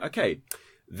just say, okay,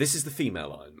 this is the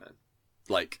female Iron Man.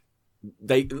 Like,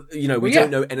 we don't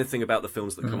know anything about the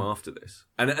films that come after this,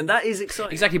 and that is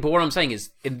exciting. Exactly, but what I'm saying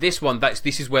is, in this one,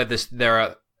 this is where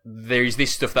there is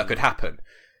this stuff that could happen.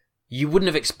 You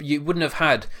wouldn't have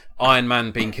had Iron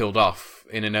Man being killed off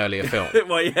in an earlier film.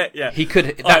 Well, yeah. He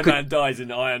could. Iron Man dies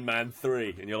in Iron Man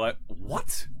 3, and you're like,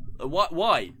 what?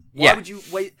 Why? Why would you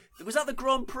wait? Was that the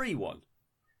Grand Prix one?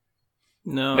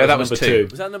 No, that was number 2.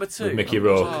 Was that number 2? With Mickey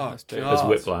Rourke as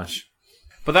Whiplash.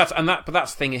 But that's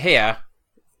the thing here.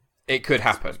 It could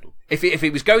happen. If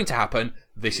it was going to happen,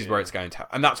 this is where it's going to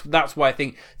happen, and that's why I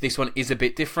think this one is a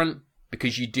bit different,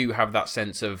 because you do have that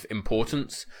sense of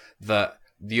importance that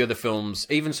the other films,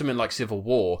 even something like Civil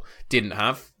War, didn't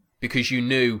have, because you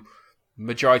knew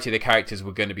majority of the characters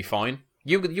were going to be fine.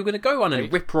 You're going to go on a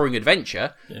rip-roaring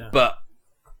adventure, but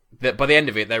by the end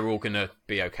of it, they're all going to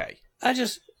be okay.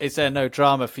 Is there no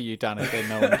drama for you, Dan, if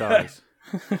no one dies?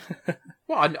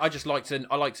 Well, I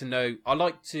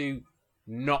like to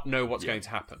not know what's going to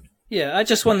happen. Yeah, I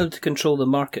just want them to control the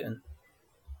marketing.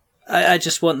 I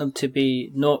just want them to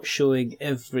be not showing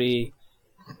every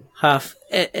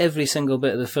single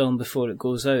bit of the film before it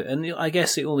goes out. And I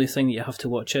guess the only thing that you have to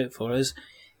watch out for is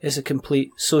a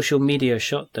complete social media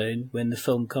shutdown when the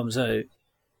film comes out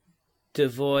to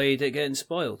avoid it getting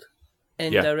spoiled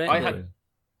indirectly.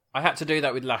 I had to do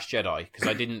that with Last Jedi, because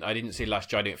I didn't see Last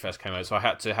Jedi when it first came out, so I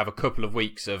had to have a couple of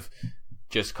weeks of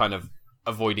just kind of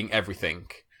avoiding everything.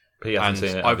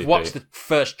 I've watched the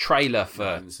first trailer for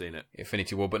I haven't seen it.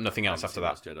 Infinity War, but nothing else after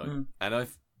that. Jedi. And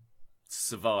I've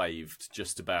survived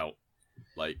just about,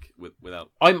 like,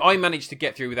 without. I managed to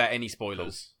get through without any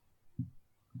spoilers.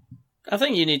 I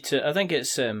think you need to. I think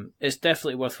it's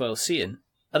definitely worthwhile seeing.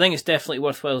 I think it's definitely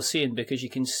worthwhile seeing because you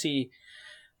can see.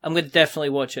 I'm going to definitely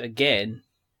watch it again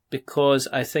because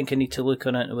I think I need to look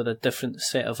on it with a different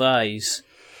set of eyes,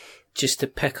 just to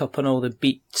pick up on all the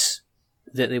beats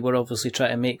that they were obviously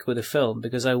trying to make with the film.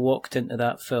 Because I walked into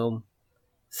that film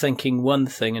thinking one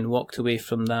thing and walked away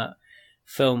from that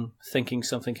film thinking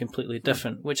something completely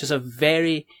different, which is a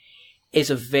very,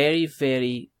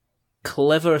 very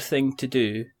clever thing to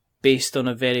do based on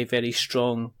a very, very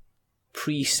strong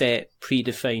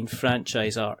predefined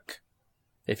franchise arc,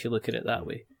 if you look at it that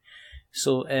way.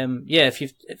 So,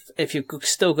 if you've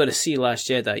still got to see Last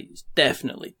Jedi, it's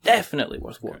definitely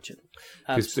worth watching.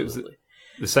 Absolutely.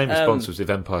 The same response was with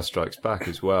Empire Strikes Back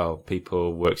as well.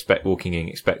 People were walking in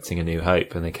expecting A New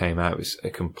Hope, and they came out with a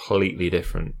completely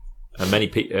different And many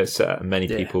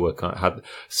people were had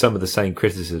some of the same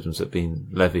criticisms that have been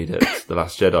levied at The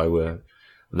Last Jedi were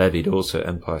levied also at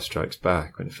Empire Strikes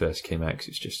Back when it first came out, 'cause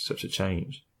it's just such a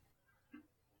change.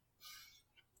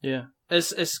 Yeah,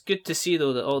 it's good to see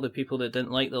though that all the people that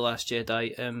didn't like The Last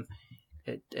Jedi,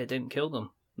 it didn't kill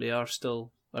them. They are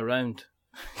still around.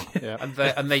 Yeah,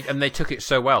 and they took it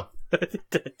so well. They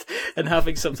did. And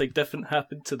having something different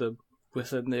happen to them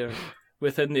within their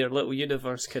little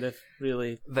universe kind of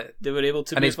really they were able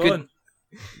to move on.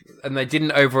 And they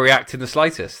didn't overreact in the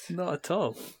slightest. Not at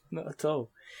all. Not at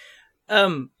all.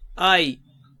 I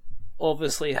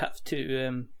obviously have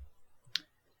to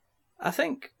I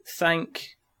think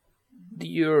thank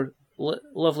your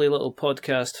lovely little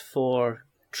podcast for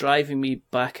driving me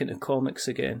back into comics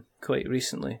again quite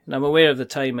recently. And I'm aware of the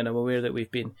time, and I'm aware that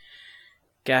we've been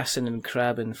gassing and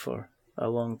crabbing for a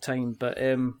long time, but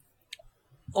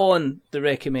on the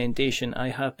recommendation, I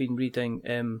have been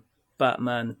reading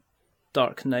Batman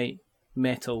Dark Knight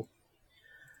Metal,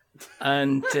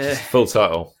 and Full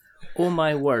title. oh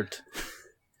my word,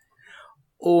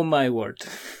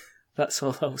 that's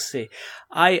all I'll say.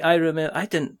 I remember, I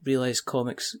didn't realise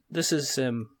comics, this is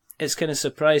it's kind of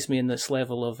surprised me in this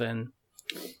level of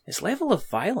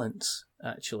violence,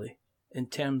 actually, in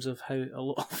terms of how a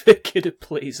lot of it kind of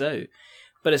plays out.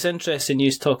 But it's interesting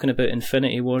news talking about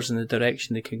Infinity Wars and the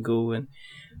direction they can go, and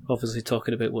obviously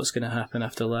talking about what's going to happen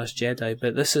after Last Jedi.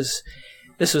 But this was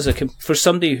for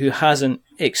somebody who hasn't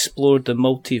explored the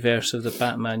multiverse of the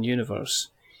Batman universe,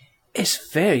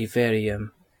 it's very, very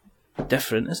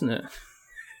different, isn't it?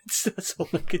 That's all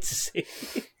I could say.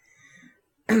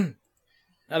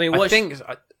 I mean,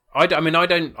 I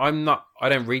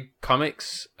don't read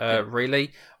comics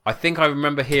really. I think I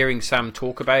remember hearing Sam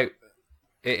talk about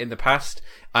it in the past,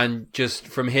 and just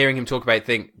from hearing him talk about it,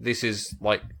 think this is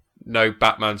like no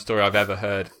Batman story I've ever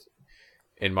heard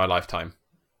in my lifetime.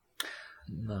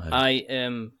 No.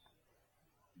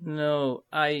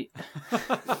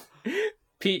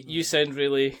 Pete, you sound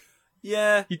really.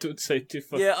 Yeah, you don't sound too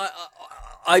fun. Yeah,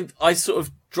 I sort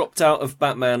of dropped out of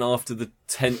Batman after the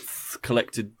 10th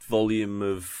collected volume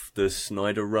of the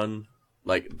Snyder run,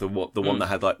 like the one that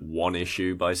had like one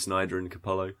issue by Snyder and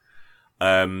Capullo.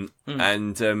 And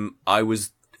I was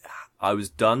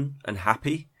done and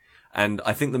happy, and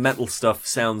I think the metal stuff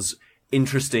sounds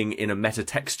interesting in a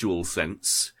metatextual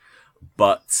sense,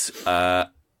 but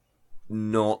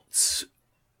not.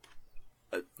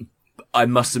 I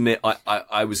must admit,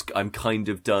 I'm kind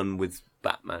of done with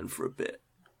Batman for a bit.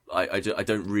 I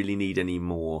don't really need any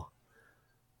more,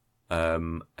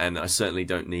 and I certainly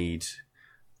don't need.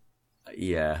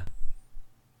 Yeah.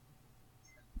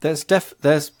 There's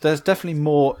definitely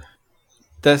more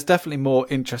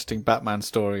interesting Batman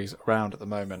stories around at the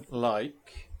moment.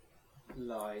 Like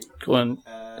go on.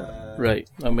 Right,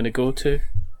 I'm going to go to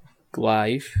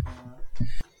live.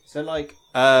 So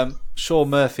Shaw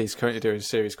Murphy's currently doing a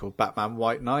series called Batman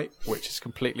White Knight, which is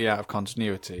completely out of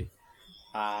continuity.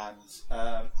 And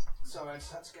sorry, I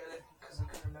just had to get it because I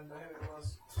couldn't remember who it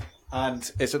was.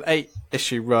 And it's an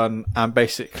 8-issue run, and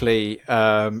basically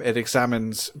it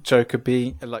examines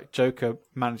Joker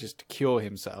manages to cure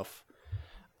himself,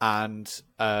 and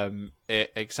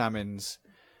it examines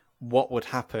what would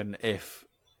happen if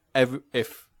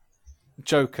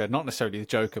Joker, not necessarily the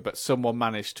Joker, but someone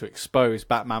managed to expose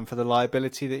Batman for the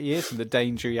liability that he is and the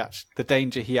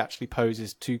danger he actually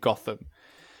poses to Gotham.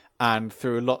 And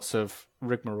through lots of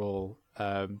rigmarole,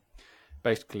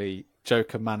 basically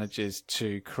Joker manages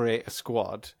to create a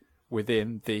squad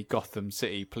within the Gotham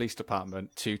City Police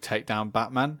Department to take down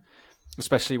Batman,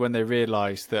 especially when they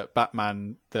realise that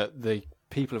the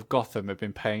people of Gotham have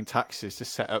been paying taxes to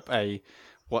set up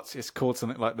it's called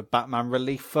something like the Batman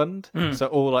Relief Fund. So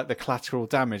all like the collateral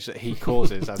damage that he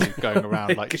causes as he's going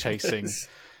around chasing,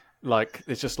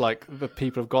 it's just like the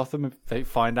people of Gotham, they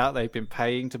find out they've been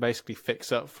paying to basically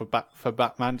fix up for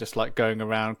Batman, just like going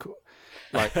around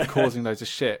causing loads of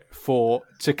shit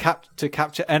to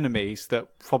capture enemies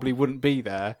that probably wouldn't be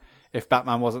there if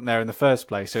Batman wasn't there in the first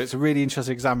place. So it's a really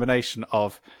interesting examination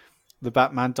of the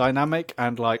Batman dynamic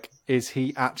and is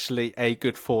he actually a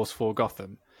good force for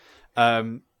Gotham?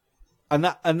 And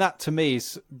that to me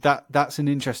is that's an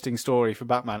interesting story for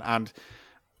Batman. And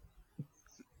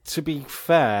to be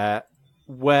fair,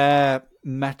 where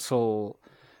metal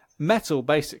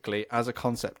basically as a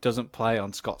concept doesn't play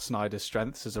on Scott Snyder's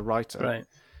strengths as a writer. Right.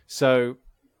 So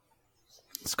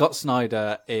Scott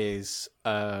Snyder is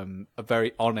a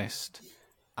very honest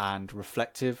and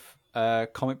reflective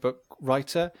comic book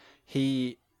writer.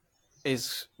 He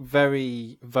is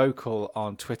very vocal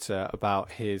on Twitter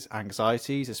about his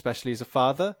anxieties, especially as a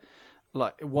father.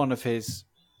 Like one of his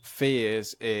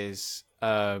fears is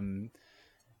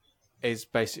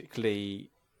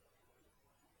basically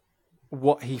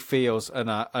what he feels,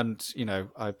 and you know,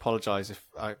 I apologize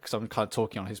because I'm kind of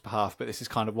talking on his behalf, but this is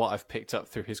kind of what I've picked up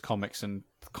through his comics and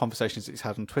conversations that he's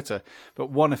had on Twitter. But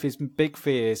one of his big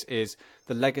fears is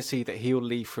the legacy that he'll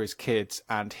leave for his kids,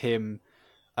 and him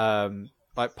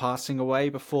like passing away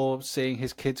before seeing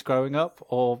his kids growing up,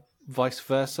 or vice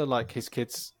versa, like his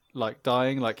kids like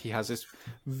dying. Like he has this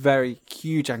very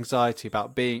huge anxiety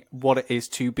about being what it is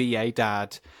to be a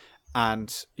dad,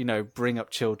 and you know, bring up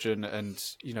children, and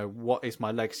you know, what is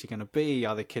my legacy going to be?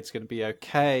 Are the kids going to be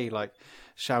okay? Like,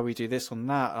 shall we do this or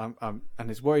that? And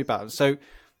he's worried about it. So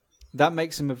that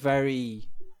makes him a very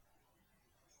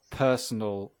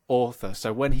personal author.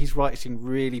 So when he's writing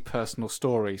really personal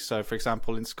stories, so for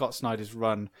example, in Scott Snyder's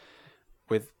run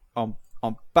with on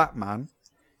Batman,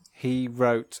 he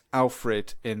wrote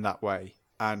Alfred in that way,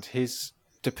 and his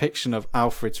depiction of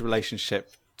Alfred's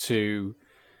relationship to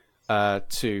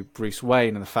Bruce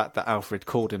Wayne, and the fact that Alfred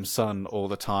called him son all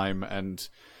the time, and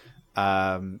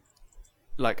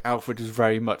like Alfred is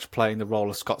very much playing the role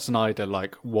of Scott Snyder.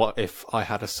 Like, what if I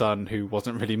had a son who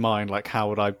wasn't really mine? Like, how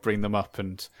would I bring them up,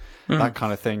 and that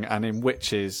kind of thing. And in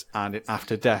Witches and in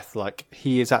After Death, like,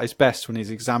 he is at his best when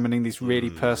he's examining these really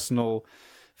personal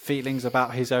feelings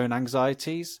about his own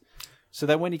anxieties. So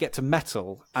then when you get to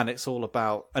Metal, and it's all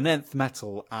about an nth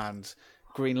Metal, and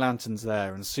Green Lantern's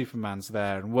there, and Superman's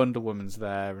there, and Wonder Woman's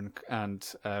there,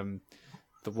 and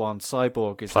the one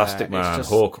Cyborg is Plastic there. Man, It's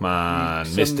just, Hawkman,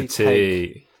 Mr.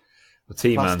 T. Well,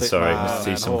 T-Man, Plastic sorry. Man Mr. T's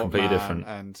and something completely Hawkman, different.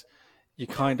 And you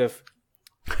kind of...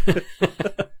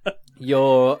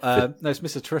 You're... no, it's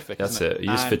Mr. Terrific, That's isn't it.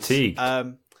 You're just fatigued.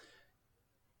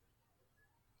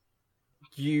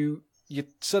 You're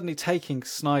suddenly taking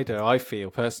Snyder, I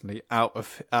feel personally, out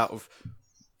of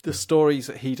the stories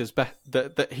that he does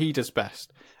that he does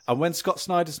best. And when Scott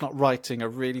Snyder's not writing a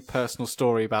really personal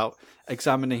story about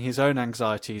examining his own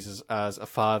anxieties as a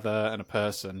father and a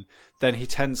person, then he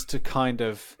tends to kind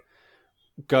of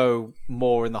go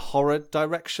more in the horror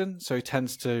direction. So he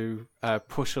tends to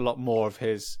push a lot more of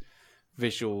his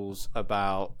visuals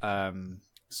about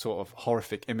sort of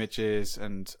horrific images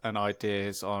and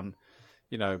ideas on,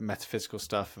 you know, metaphysical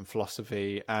stuff and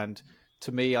philosophy. And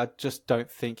to me, I just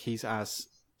don't think he's as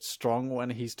strong when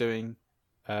he's doing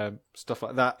stuff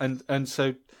like that. And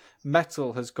so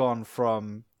Metal has gone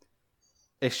from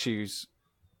issues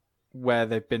where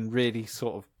they've been really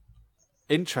sort of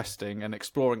interesting and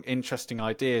exploring interesting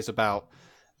ideas about,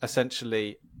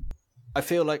 essentially, I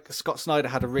feel like Scott Snyder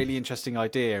had a really interesting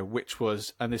idea, which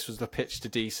was, and this was the pitch to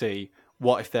DC,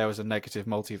 what if there was a negative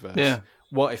multiverse? Yeah.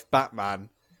 What if Batman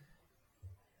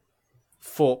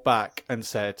fought back and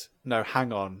said, no,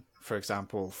 hang on, for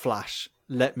example, Flash,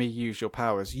 let me use your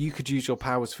powers. You could use your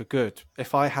powers for good.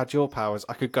 If I had your powers,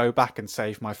 I could go back and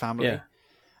save my family. Yeah.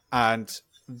 And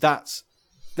that's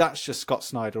just Scott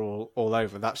Snyder all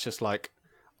over. That's just like,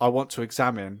 I want to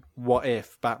examine what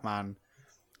if Batman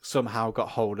somehow got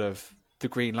hold of the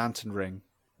Green Lantern ring.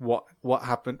 What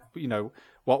happened? You know,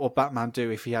 what will Batman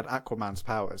do if he had Aquaman's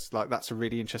powers? Like, that's a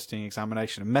really interesting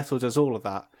examination. And Metal does all of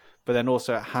that, but then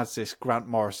also it has this Grant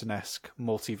Morrison-esque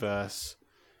multiverse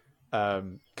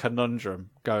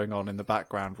conundrum going on in the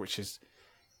background, which is,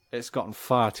 it's gotten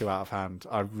far too out of hand.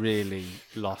 I really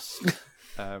lost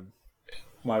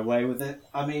my way with it.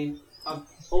 I mean,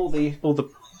 all the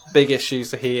big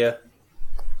issues are here.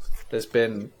 There's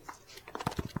too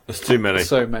many.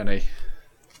 So many.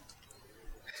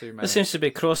 There seems to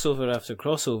be crossover after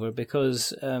crossover,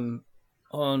 because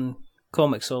on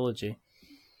Comixology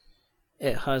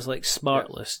it has like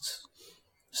smart lists,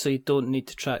 so you don't need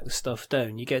to track the stuff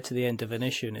down. You get to the end of an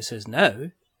issue and it says,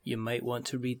 now you might want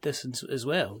to read this as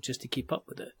well, just to keep up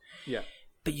with it. Yeah.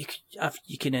 But you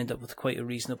can end up with quite a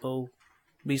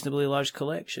reasonably large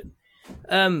collection.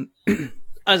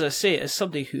 As I say, as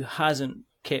somebody who hasn't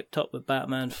kept up with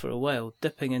Batman for a while,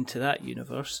 dipping into that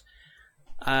universe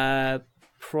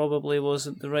probably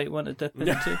wasn't the right one to dip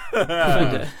into.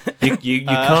 You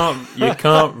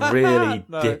can't really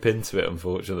dip into it,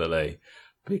 unfortunately,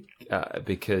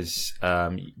 because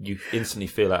you instantly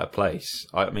feel out of place.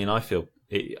 I mean, I feel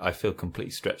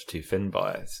completely stretched too thin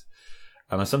by it.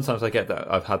 And sometimes I get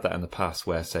that. I've had that in the past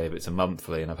where, say, if it's a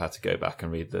monthly and I've had to go back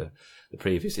and read the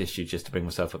previous issue just to bring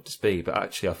myself up to speed. But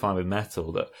actually, I find with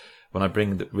Metal that when I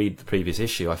read the previous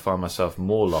issue, I find myself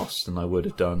more lost than I would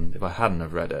have done if I hadn't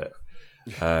have read it,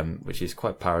 which is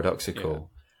quite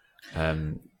paradoxical. Yeah.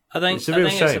 I think it's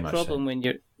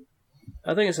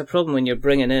a problem when you're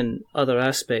bringing in other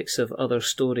aspects of other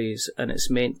stories, and it's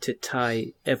meant to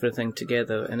tie everything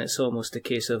together, and it's almost a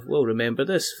case of, well, remember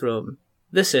this from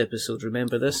this episode,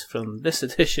 remember this from this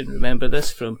edition, remember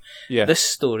this from this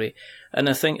story. And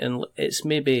I think it's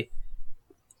maybe...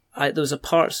 there was a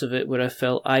parts of it where I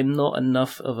felt I'm not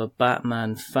enough of a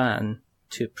Batman fan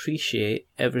to appreciate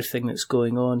everything that's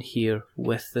going on here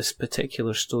with this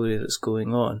particular story that's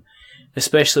going on.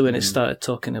 Especially when it started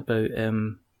talking about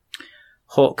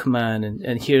Hawkman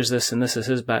and here's this and this is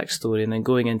his backstory, and then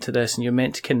going into this, and you're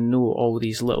meant to kind of know all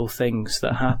these little things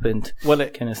that happened,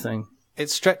 kind of thing. It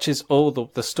stretches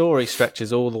the story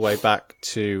stretches all the way back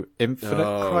to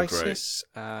Infinite Crisis,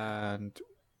 and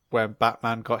when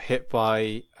Batman got hit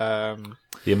by the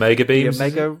Omega Beams, the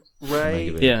Omega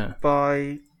Ray,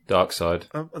 by Darkseid,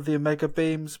 the Omega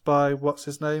Beams by what's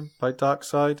his name, by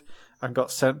Darkseid, and got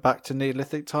sent back to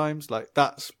Neolithic times. Like,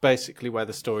 that's basically where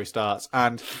the story starts.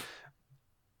 And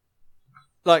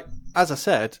like, as I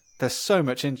said, there's so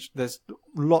much. There's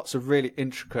lots of really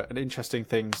intricate and interesting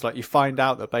things. Like, you find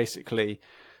out that basically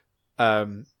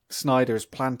Snyder has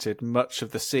planted much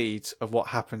of the seeds of what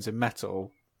happens in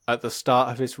Metal at the start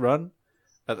of his run,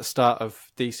 at the start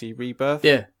of DC Rebirth.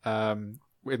 Yeah. In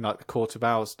like the Court of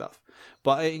Owls stuff.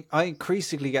 But I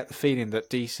increasingly get the feeling that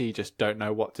DC just don't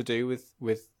know what to do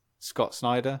with Scott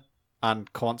Snyder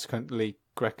and consequently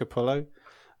Greg Capullo.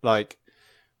 Like,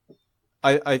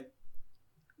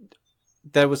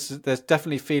 there's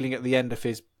definitely feeling at the end of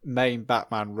his main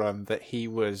Batman run that he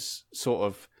was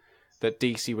that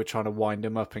DC were trying to wind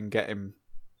him up and get him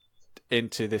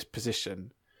into this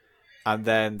position. And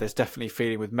then there's definitely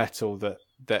feeling with Metal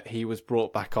that he was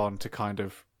brought back on to kind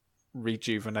of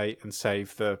rejuvenate and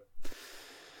save the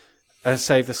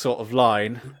sort of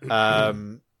line.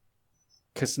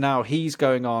 Because now he's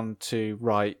going on to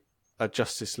write a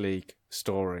Justice League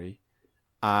story.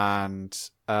 And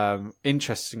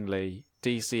interestingly,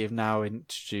 DC have now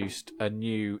introduced a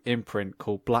new imprint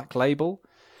called Black Label.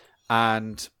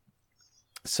 And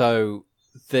so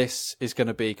this is going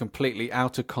to be completely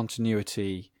out of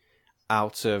continuity,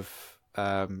 out of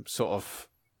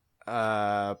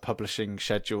publishing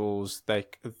schedules.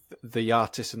 The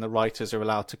artists and the writers are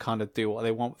allowed to kind of do what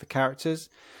they want with the characters.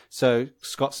 So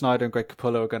Scott Snyder and Greg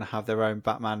Capullo are going to have their own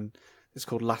Batman. It's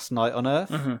called Last Night on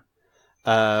Earth.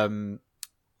 Mm-hmm.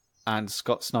 And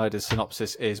Scott Snyder's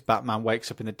synopsis is Batman wakes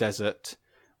up in the desert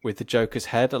with the Joker's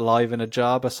head alive in a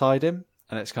jar beside him,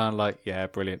 and it's kind of like, yeah,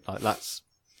 brilliant. Like, that's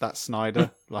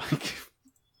Snyder. Like,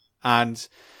 and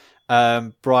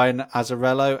Brian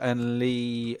Azzarello and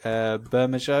Lee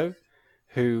Bermejo,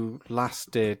 who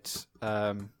last did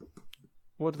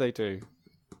what did they do,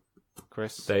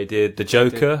 Chris? They did the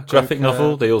Joker graphic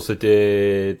novel. They also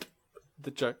did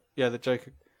the Joker.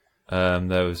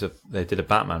 They did a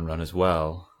Batman run as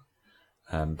well.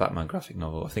 Batman graphic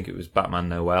novel. I think it was Batman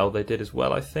Noel they did as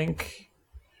well, I think.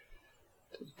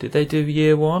 Did they do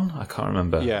year one? I can't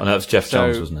remember. Yeah. Oh, no, it was Jeff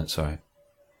Johns, wasn't it? Sorry.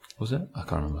 Was it? I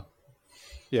can't remember.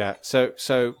 Yeah. So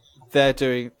they're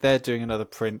doing another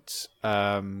print.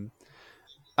 And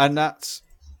that's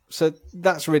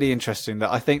really interesting.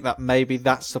 That I think that maybe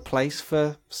that's the place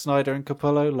for Snyder and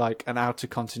Capullo, like an out of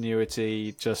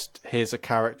continuity, just here's a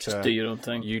character. Just do your own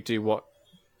thing. You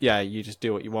just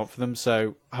do what you want for them.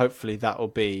 So hopefully that will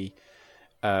be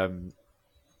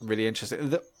really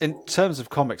interesting. In terms of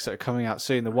comics that are coming out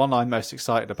soon, the one I'm most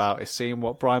excited about is seeing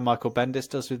what Brian Michael Bendis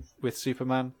does with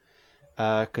Superman.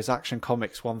 Because Action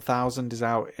Comics 1000 is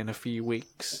out in a few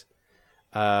weeks.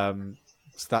 So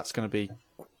that's going to be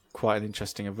quite an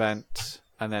interesting event.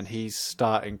 And then he's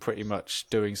starting pretty much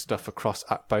doing stuff across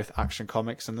both Action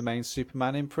Comics and the main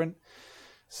Superman imprint.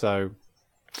 So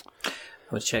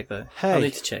I'll check that. Hey. I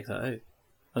need to check that out.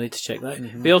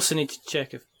 Mm-hmm. We also need to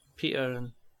check if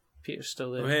Peter's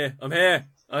still there. I'm here.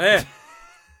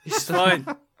 He's fine.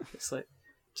 It's like,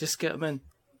 just get him in,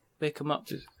 wake him up.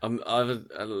 I'm a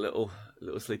little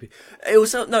sleepy. It all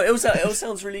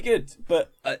sounds really good,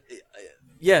 but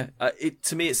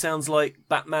to me it sounds like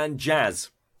Batman jazz.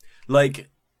 Like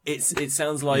it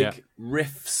sounds like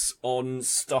riffs on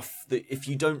stuff that if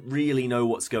you don't really know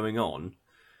what's going on,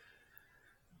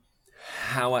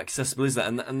 how accessible is that?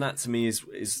 And that to me is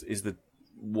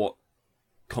what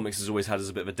comics has always had as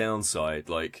a bit of a downside.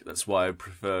 Like, that's why I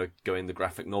prefer going the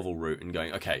graphic novel route and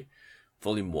going, okay,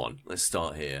 volume 1, let's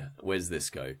start here. Where does this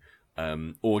go?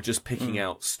 Or just picking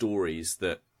out stories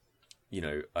that,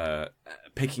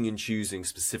 picking and choosing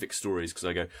specific stories because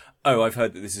I go, oh, I've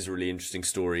heard that this is a really interesting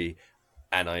story,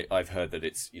 and I've heard that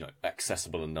it's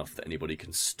accessible enough that anybody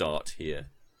can start here.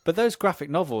 But those graphic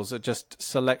novels are just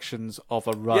selections of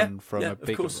a run from a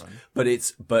bigger run. But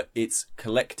it's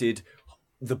collected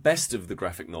the best of the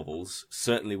graphic novels,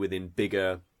 certainly within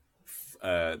bigger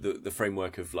the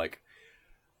framework of like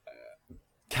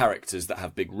characters that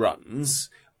have big runs,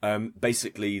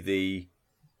 basically the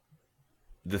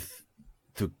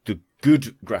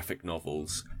good graphic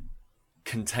novels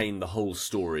contain the whole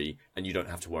story, and you don't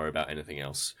have to worry about anything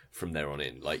else from there on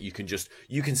in. Like you can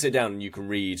sit down and you can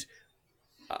read,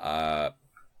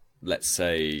 let's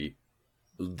say,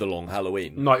 The Long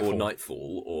Halloween or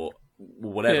Nightfall or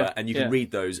whatever, and you can read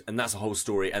those, and that's a whole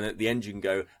story. And at the end, you can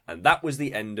go, and that was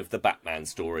the end of the Batman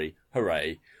story.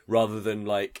 Hooray! Rather than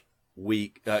like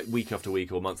week after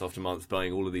week or month after month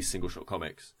buying all of these single shot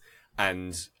comics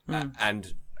and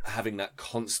having that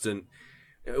constant.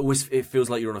 It feels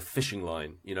like you're on a fishing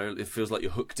line, you know. It feels like you're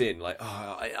hooked in. Like,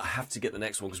 oh, I have to get the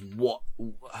next one because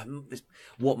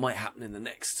what might happen in the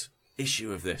next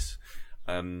issue of this?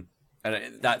 And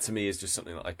that to me is just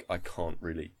something that I can't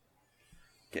really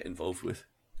get involved with.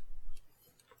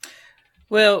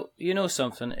 Well, you know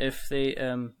something. If they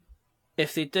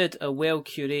did a well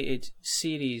curated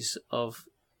series of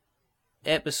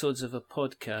episodes of a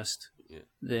podcast,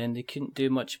 then they couldn't do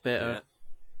much better.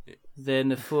 Yeah. Then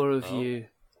the four of you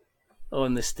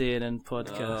on the Staying In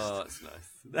podcast. Oh, that's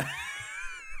nice.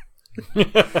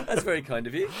 That's very kind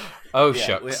of you. Oh,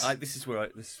 shucks. This is where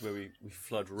we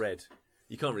flood red.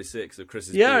 You can't really see it because of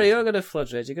Chris's Yeah, beard. you're going to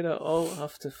flood red. You're going to all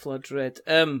have to flood red.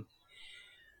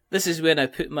 This is when I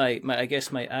put my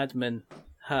admin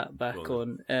hat back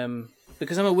on.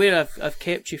 Because I'm aware I've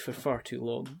kept you for far too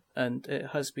long, and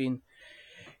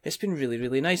it's been really,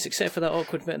 really nice, except for that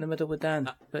awkward bit in the middle with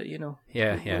Dan. But, you know.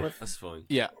 Yeah. That's fine.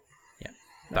 Yeah.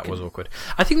 That was awkward.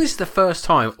 I think this is the first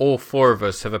time all four of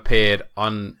us have appeared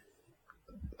on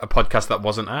a podcast that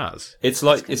wasn't ours. It's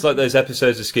like those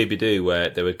episodes of Scooby-Doo where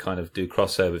they would kind of do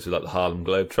crossovers with like the Harlem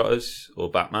Globetrotters or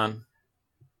Batman,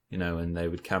 you know, and they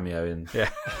would cameo in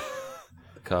the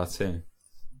cartoon.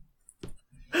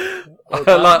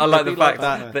 I like the fact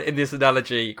that in this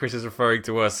analogy, Chris is referring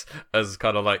to us as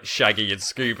kind of like Shaggy and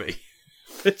Scooby.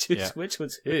 Which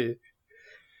one's who?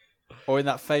 Or in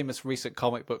that famous recent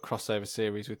comic book crossover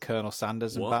series with Colonel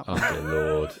Sanders and Batman. Oh, dear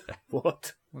Lord.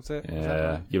 What? Was it? Yeah, Was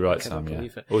that right? you're right, Sam, yeah.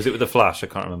 Or was it with The Flash? I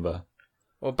can't remember.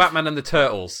 Or Batman and the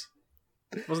Turtles.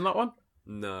 Wasn't that one?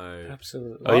 No.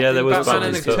 Absolutely. Oh, yeah, there was Batman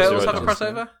and the Turtles right, have a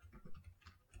crossover?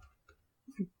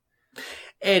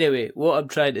 Anyway, what I'm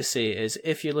trying to say is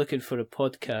if you're looking for a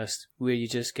podcast where you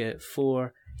just get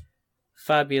four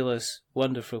fabulous,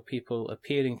 wonderful people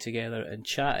appearing together and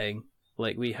chatting,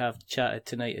 like we have chatted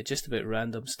tonight, just about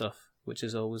random stuff, which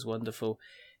is always wonderful.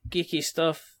 Geeky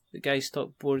stuff, the guys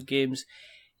talk board games.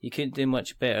 You couldn't do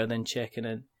much better than checking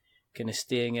in, kind of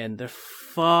staying in. They're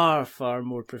far, far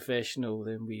more professional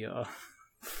than we are.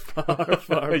 Far,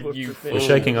 far more professional. We're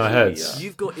shaking our heads.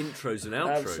 You've got intros and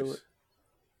outros. Absolutely.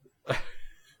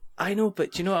 I know,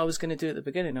 but do you know what I was going to do at the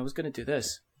beginning? I was going to do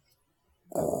this.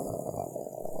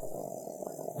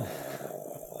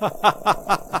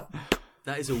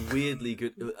 That is a weirdly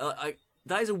good.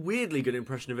 That is a weirdly good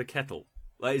impression of a kettle.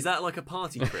 Like, is that like a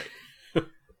party trick?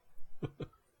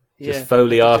 Just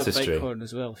Foley I could do a artistry. bike horn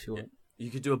as well, if you want. You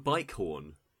could do a bike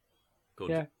horn. Go on.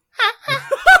 Yeah.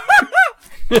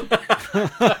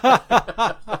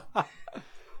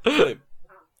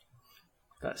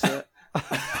 That's it.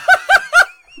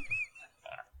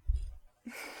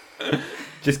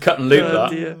 Just cut and loop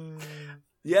that. Dear.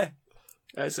 Yeah.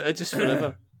 That's it, just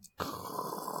forever.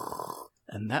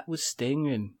 And that was Staying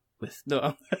In with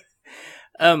no.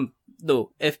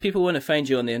 No. If people want to find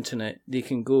you on the internet, they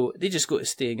just go to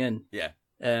Staying In. Yeah.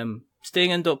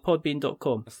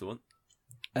 Stayingin.podbean.com. That's the one.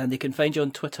 And they can find you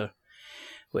on Twitter,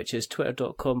 which is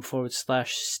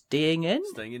twitter.com/stayingin.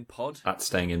 Staying in pod. At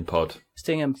Staying In Pod.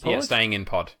 Staying in pod. Yeah, staying in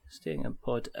pod. Staying in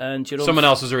pod. And you're Someone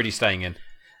else is already staying in.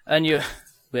 And you're,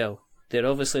 well, they're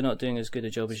obviously not doing as good a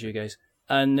job as you guys.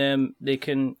 And they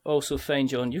can also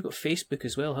find you on, you've got Facebook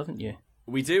as well, haven't you?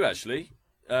 We do, actually.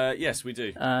 Yes, we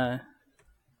do.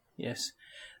 Yes.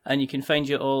 And you can find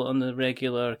you all on the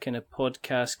regular kind of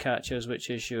podcast catchers, which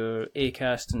is your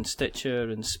Acast and Stitcher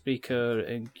and Spreaker,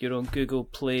 and you're on Google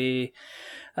Play,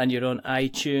 and you're on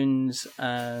iTunes,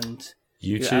 and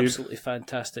YouTube. you're absolutely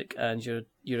fantastic. And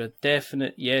you're a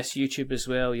definite, yes, YouTube as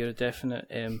well. You're a definite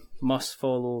must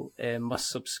follow, must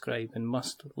subscribe, and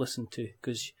must listen to.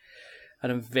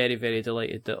 And I'm very, very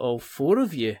delighted that all four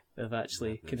of you have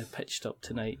actually kind of pitched up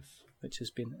tonight, which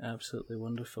has been absolutely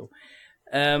wonderful.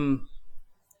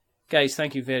 Guys,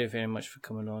 thank you very, very much for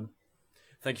coming on.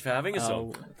 Thank you for having us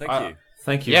on. Thank you.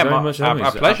 Thank you very much for having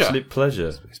us. Pleasure. Absolute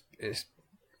pleasure. It's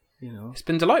It's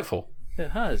been delightful.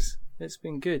 It has. It's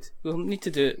been good. We'll need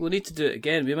to do it. We'll need to do it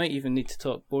again. We might even need to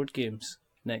talk board games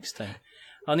next time.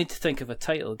 I'll need to think of a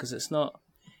title because it's not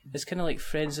it's kind of like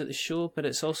Friends at the Show, but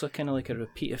it's also kind of like a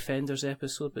repeat offenders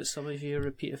episode. But some of you are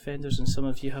repeat offenders, and some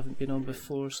of you haven't been on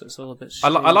before, so it's all a bit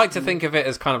strange. I like to think of it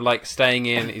as kind of like staying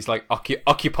in is like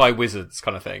Occupy Wizards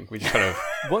kind of thing. We just kind of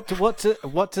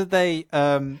What do they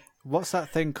what's that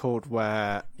thing called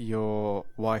where your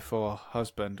wife or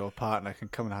husband or partner can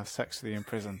come and have sex with you in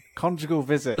prison? Conjugal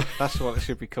visit. That's what it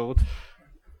should be called.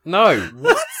 no.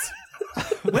 What?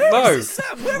 No. Where has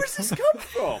this come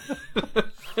from?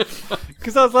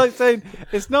 Because I was like saying,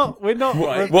 we're not.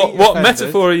 Right. repeat What offenders.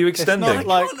 metaphor are you extending?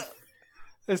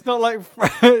 It's not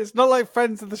like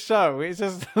Friends of the Show. It's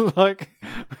just like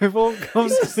we've all come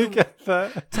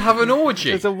together To have an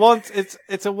orgy. It's a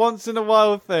once in a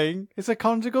while thing. It's a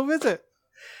conjugal visit.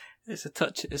 It's a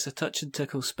touch and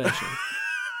tickle special.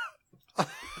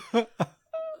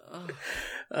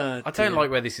 I don't like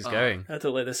where this is going. I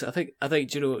don't like this. I think. Do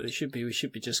you know what it should be? We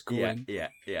should be just going.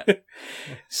 Yeah.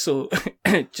 So,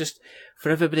 just for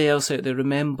everybody else out there,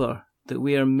 remember that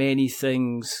we are many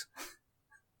things,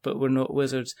 but we're not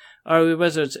wizards. Are we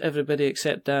wizards? Everybody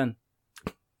except Dan.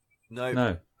 No,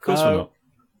 of course we're not.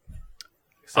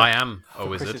 I am a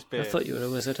wizard. I thought you were a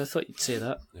wizard. I thought you'd say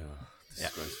that.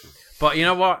 Disgraceful. But you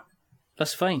know what?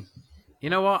 That's fine. You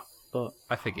know what? But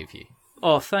I forgive you.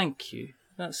 oh, thank you.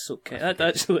 That's okay. I'm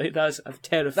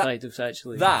terrified of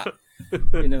actually. That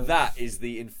you know, that is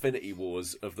the Infinity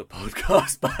Wars of the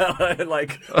podcast.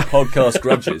 Like podcast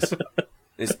grudges.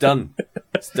 It's done.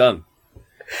 It's done.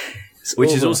 it's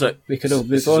Which is over. also we can all this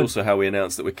move is on. also how we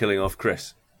announce that we're killing off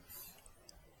Chris.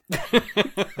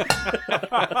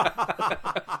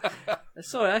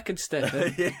 Sorry, I can step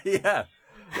in. yeah.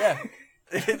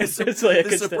 It's like I The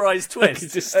could surprise I could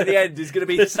twist just at the end is going to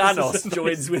be This is a Thanos surprise.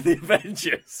 joins with the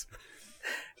Avengers.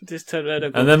 Just turn around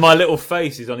and go, And then my little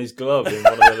face is on his glove in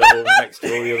one of the little next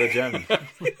to all the other gems.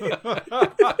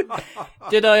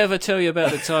 did I ever tell you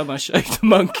about the time I shaved a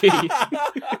monkey?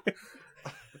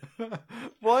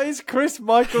 Why is Chris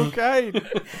Michael Caine?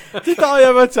 Did I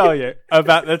ever tell you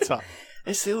about the time?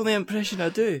 It's the only impression I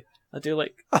do. I do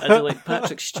like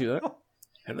Patrick Stewart.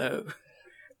 Hello.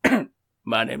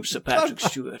 My name's Sir Patrick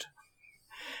Stewart.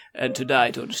 And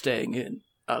tonight on Staying In,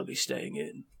 I'll be staying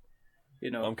in. You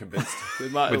know, I'm convinced.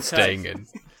 with Michael With staying in.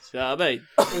 You know what I mean?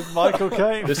 With Michael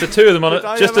Caine. Just the two of them on Did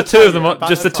I just the ever two tell of them you on about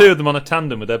just the the two of them on a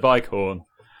tandem with their bike horn.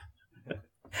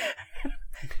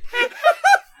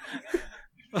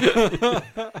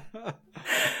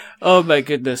 Oh my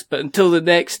goodness. But until the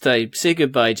next time, say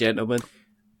goodbye, gentlemen.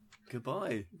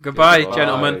 Goodbye. Goodbye,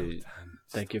 gentlemen.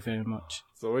 Thank you very much.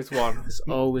 It's always one. It's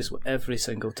always every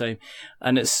single time.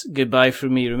 And it's goodbye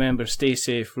from me. Remember, stay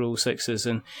safe, roll sixes,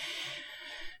 and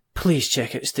please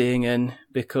check out Staying In,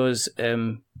 because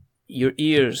your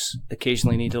ears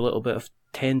occasionally need a little bit of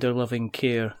tender loving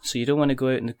care. So you don't want to go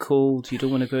out in the cold, you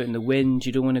don't want to go out in the wind,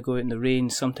 you don't want to go out in the rain.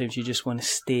 Sometimes you just want to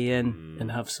stay in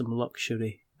and have some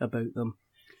luxury about them.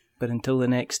 But until the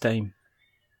next time,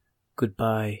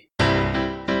 goodbye.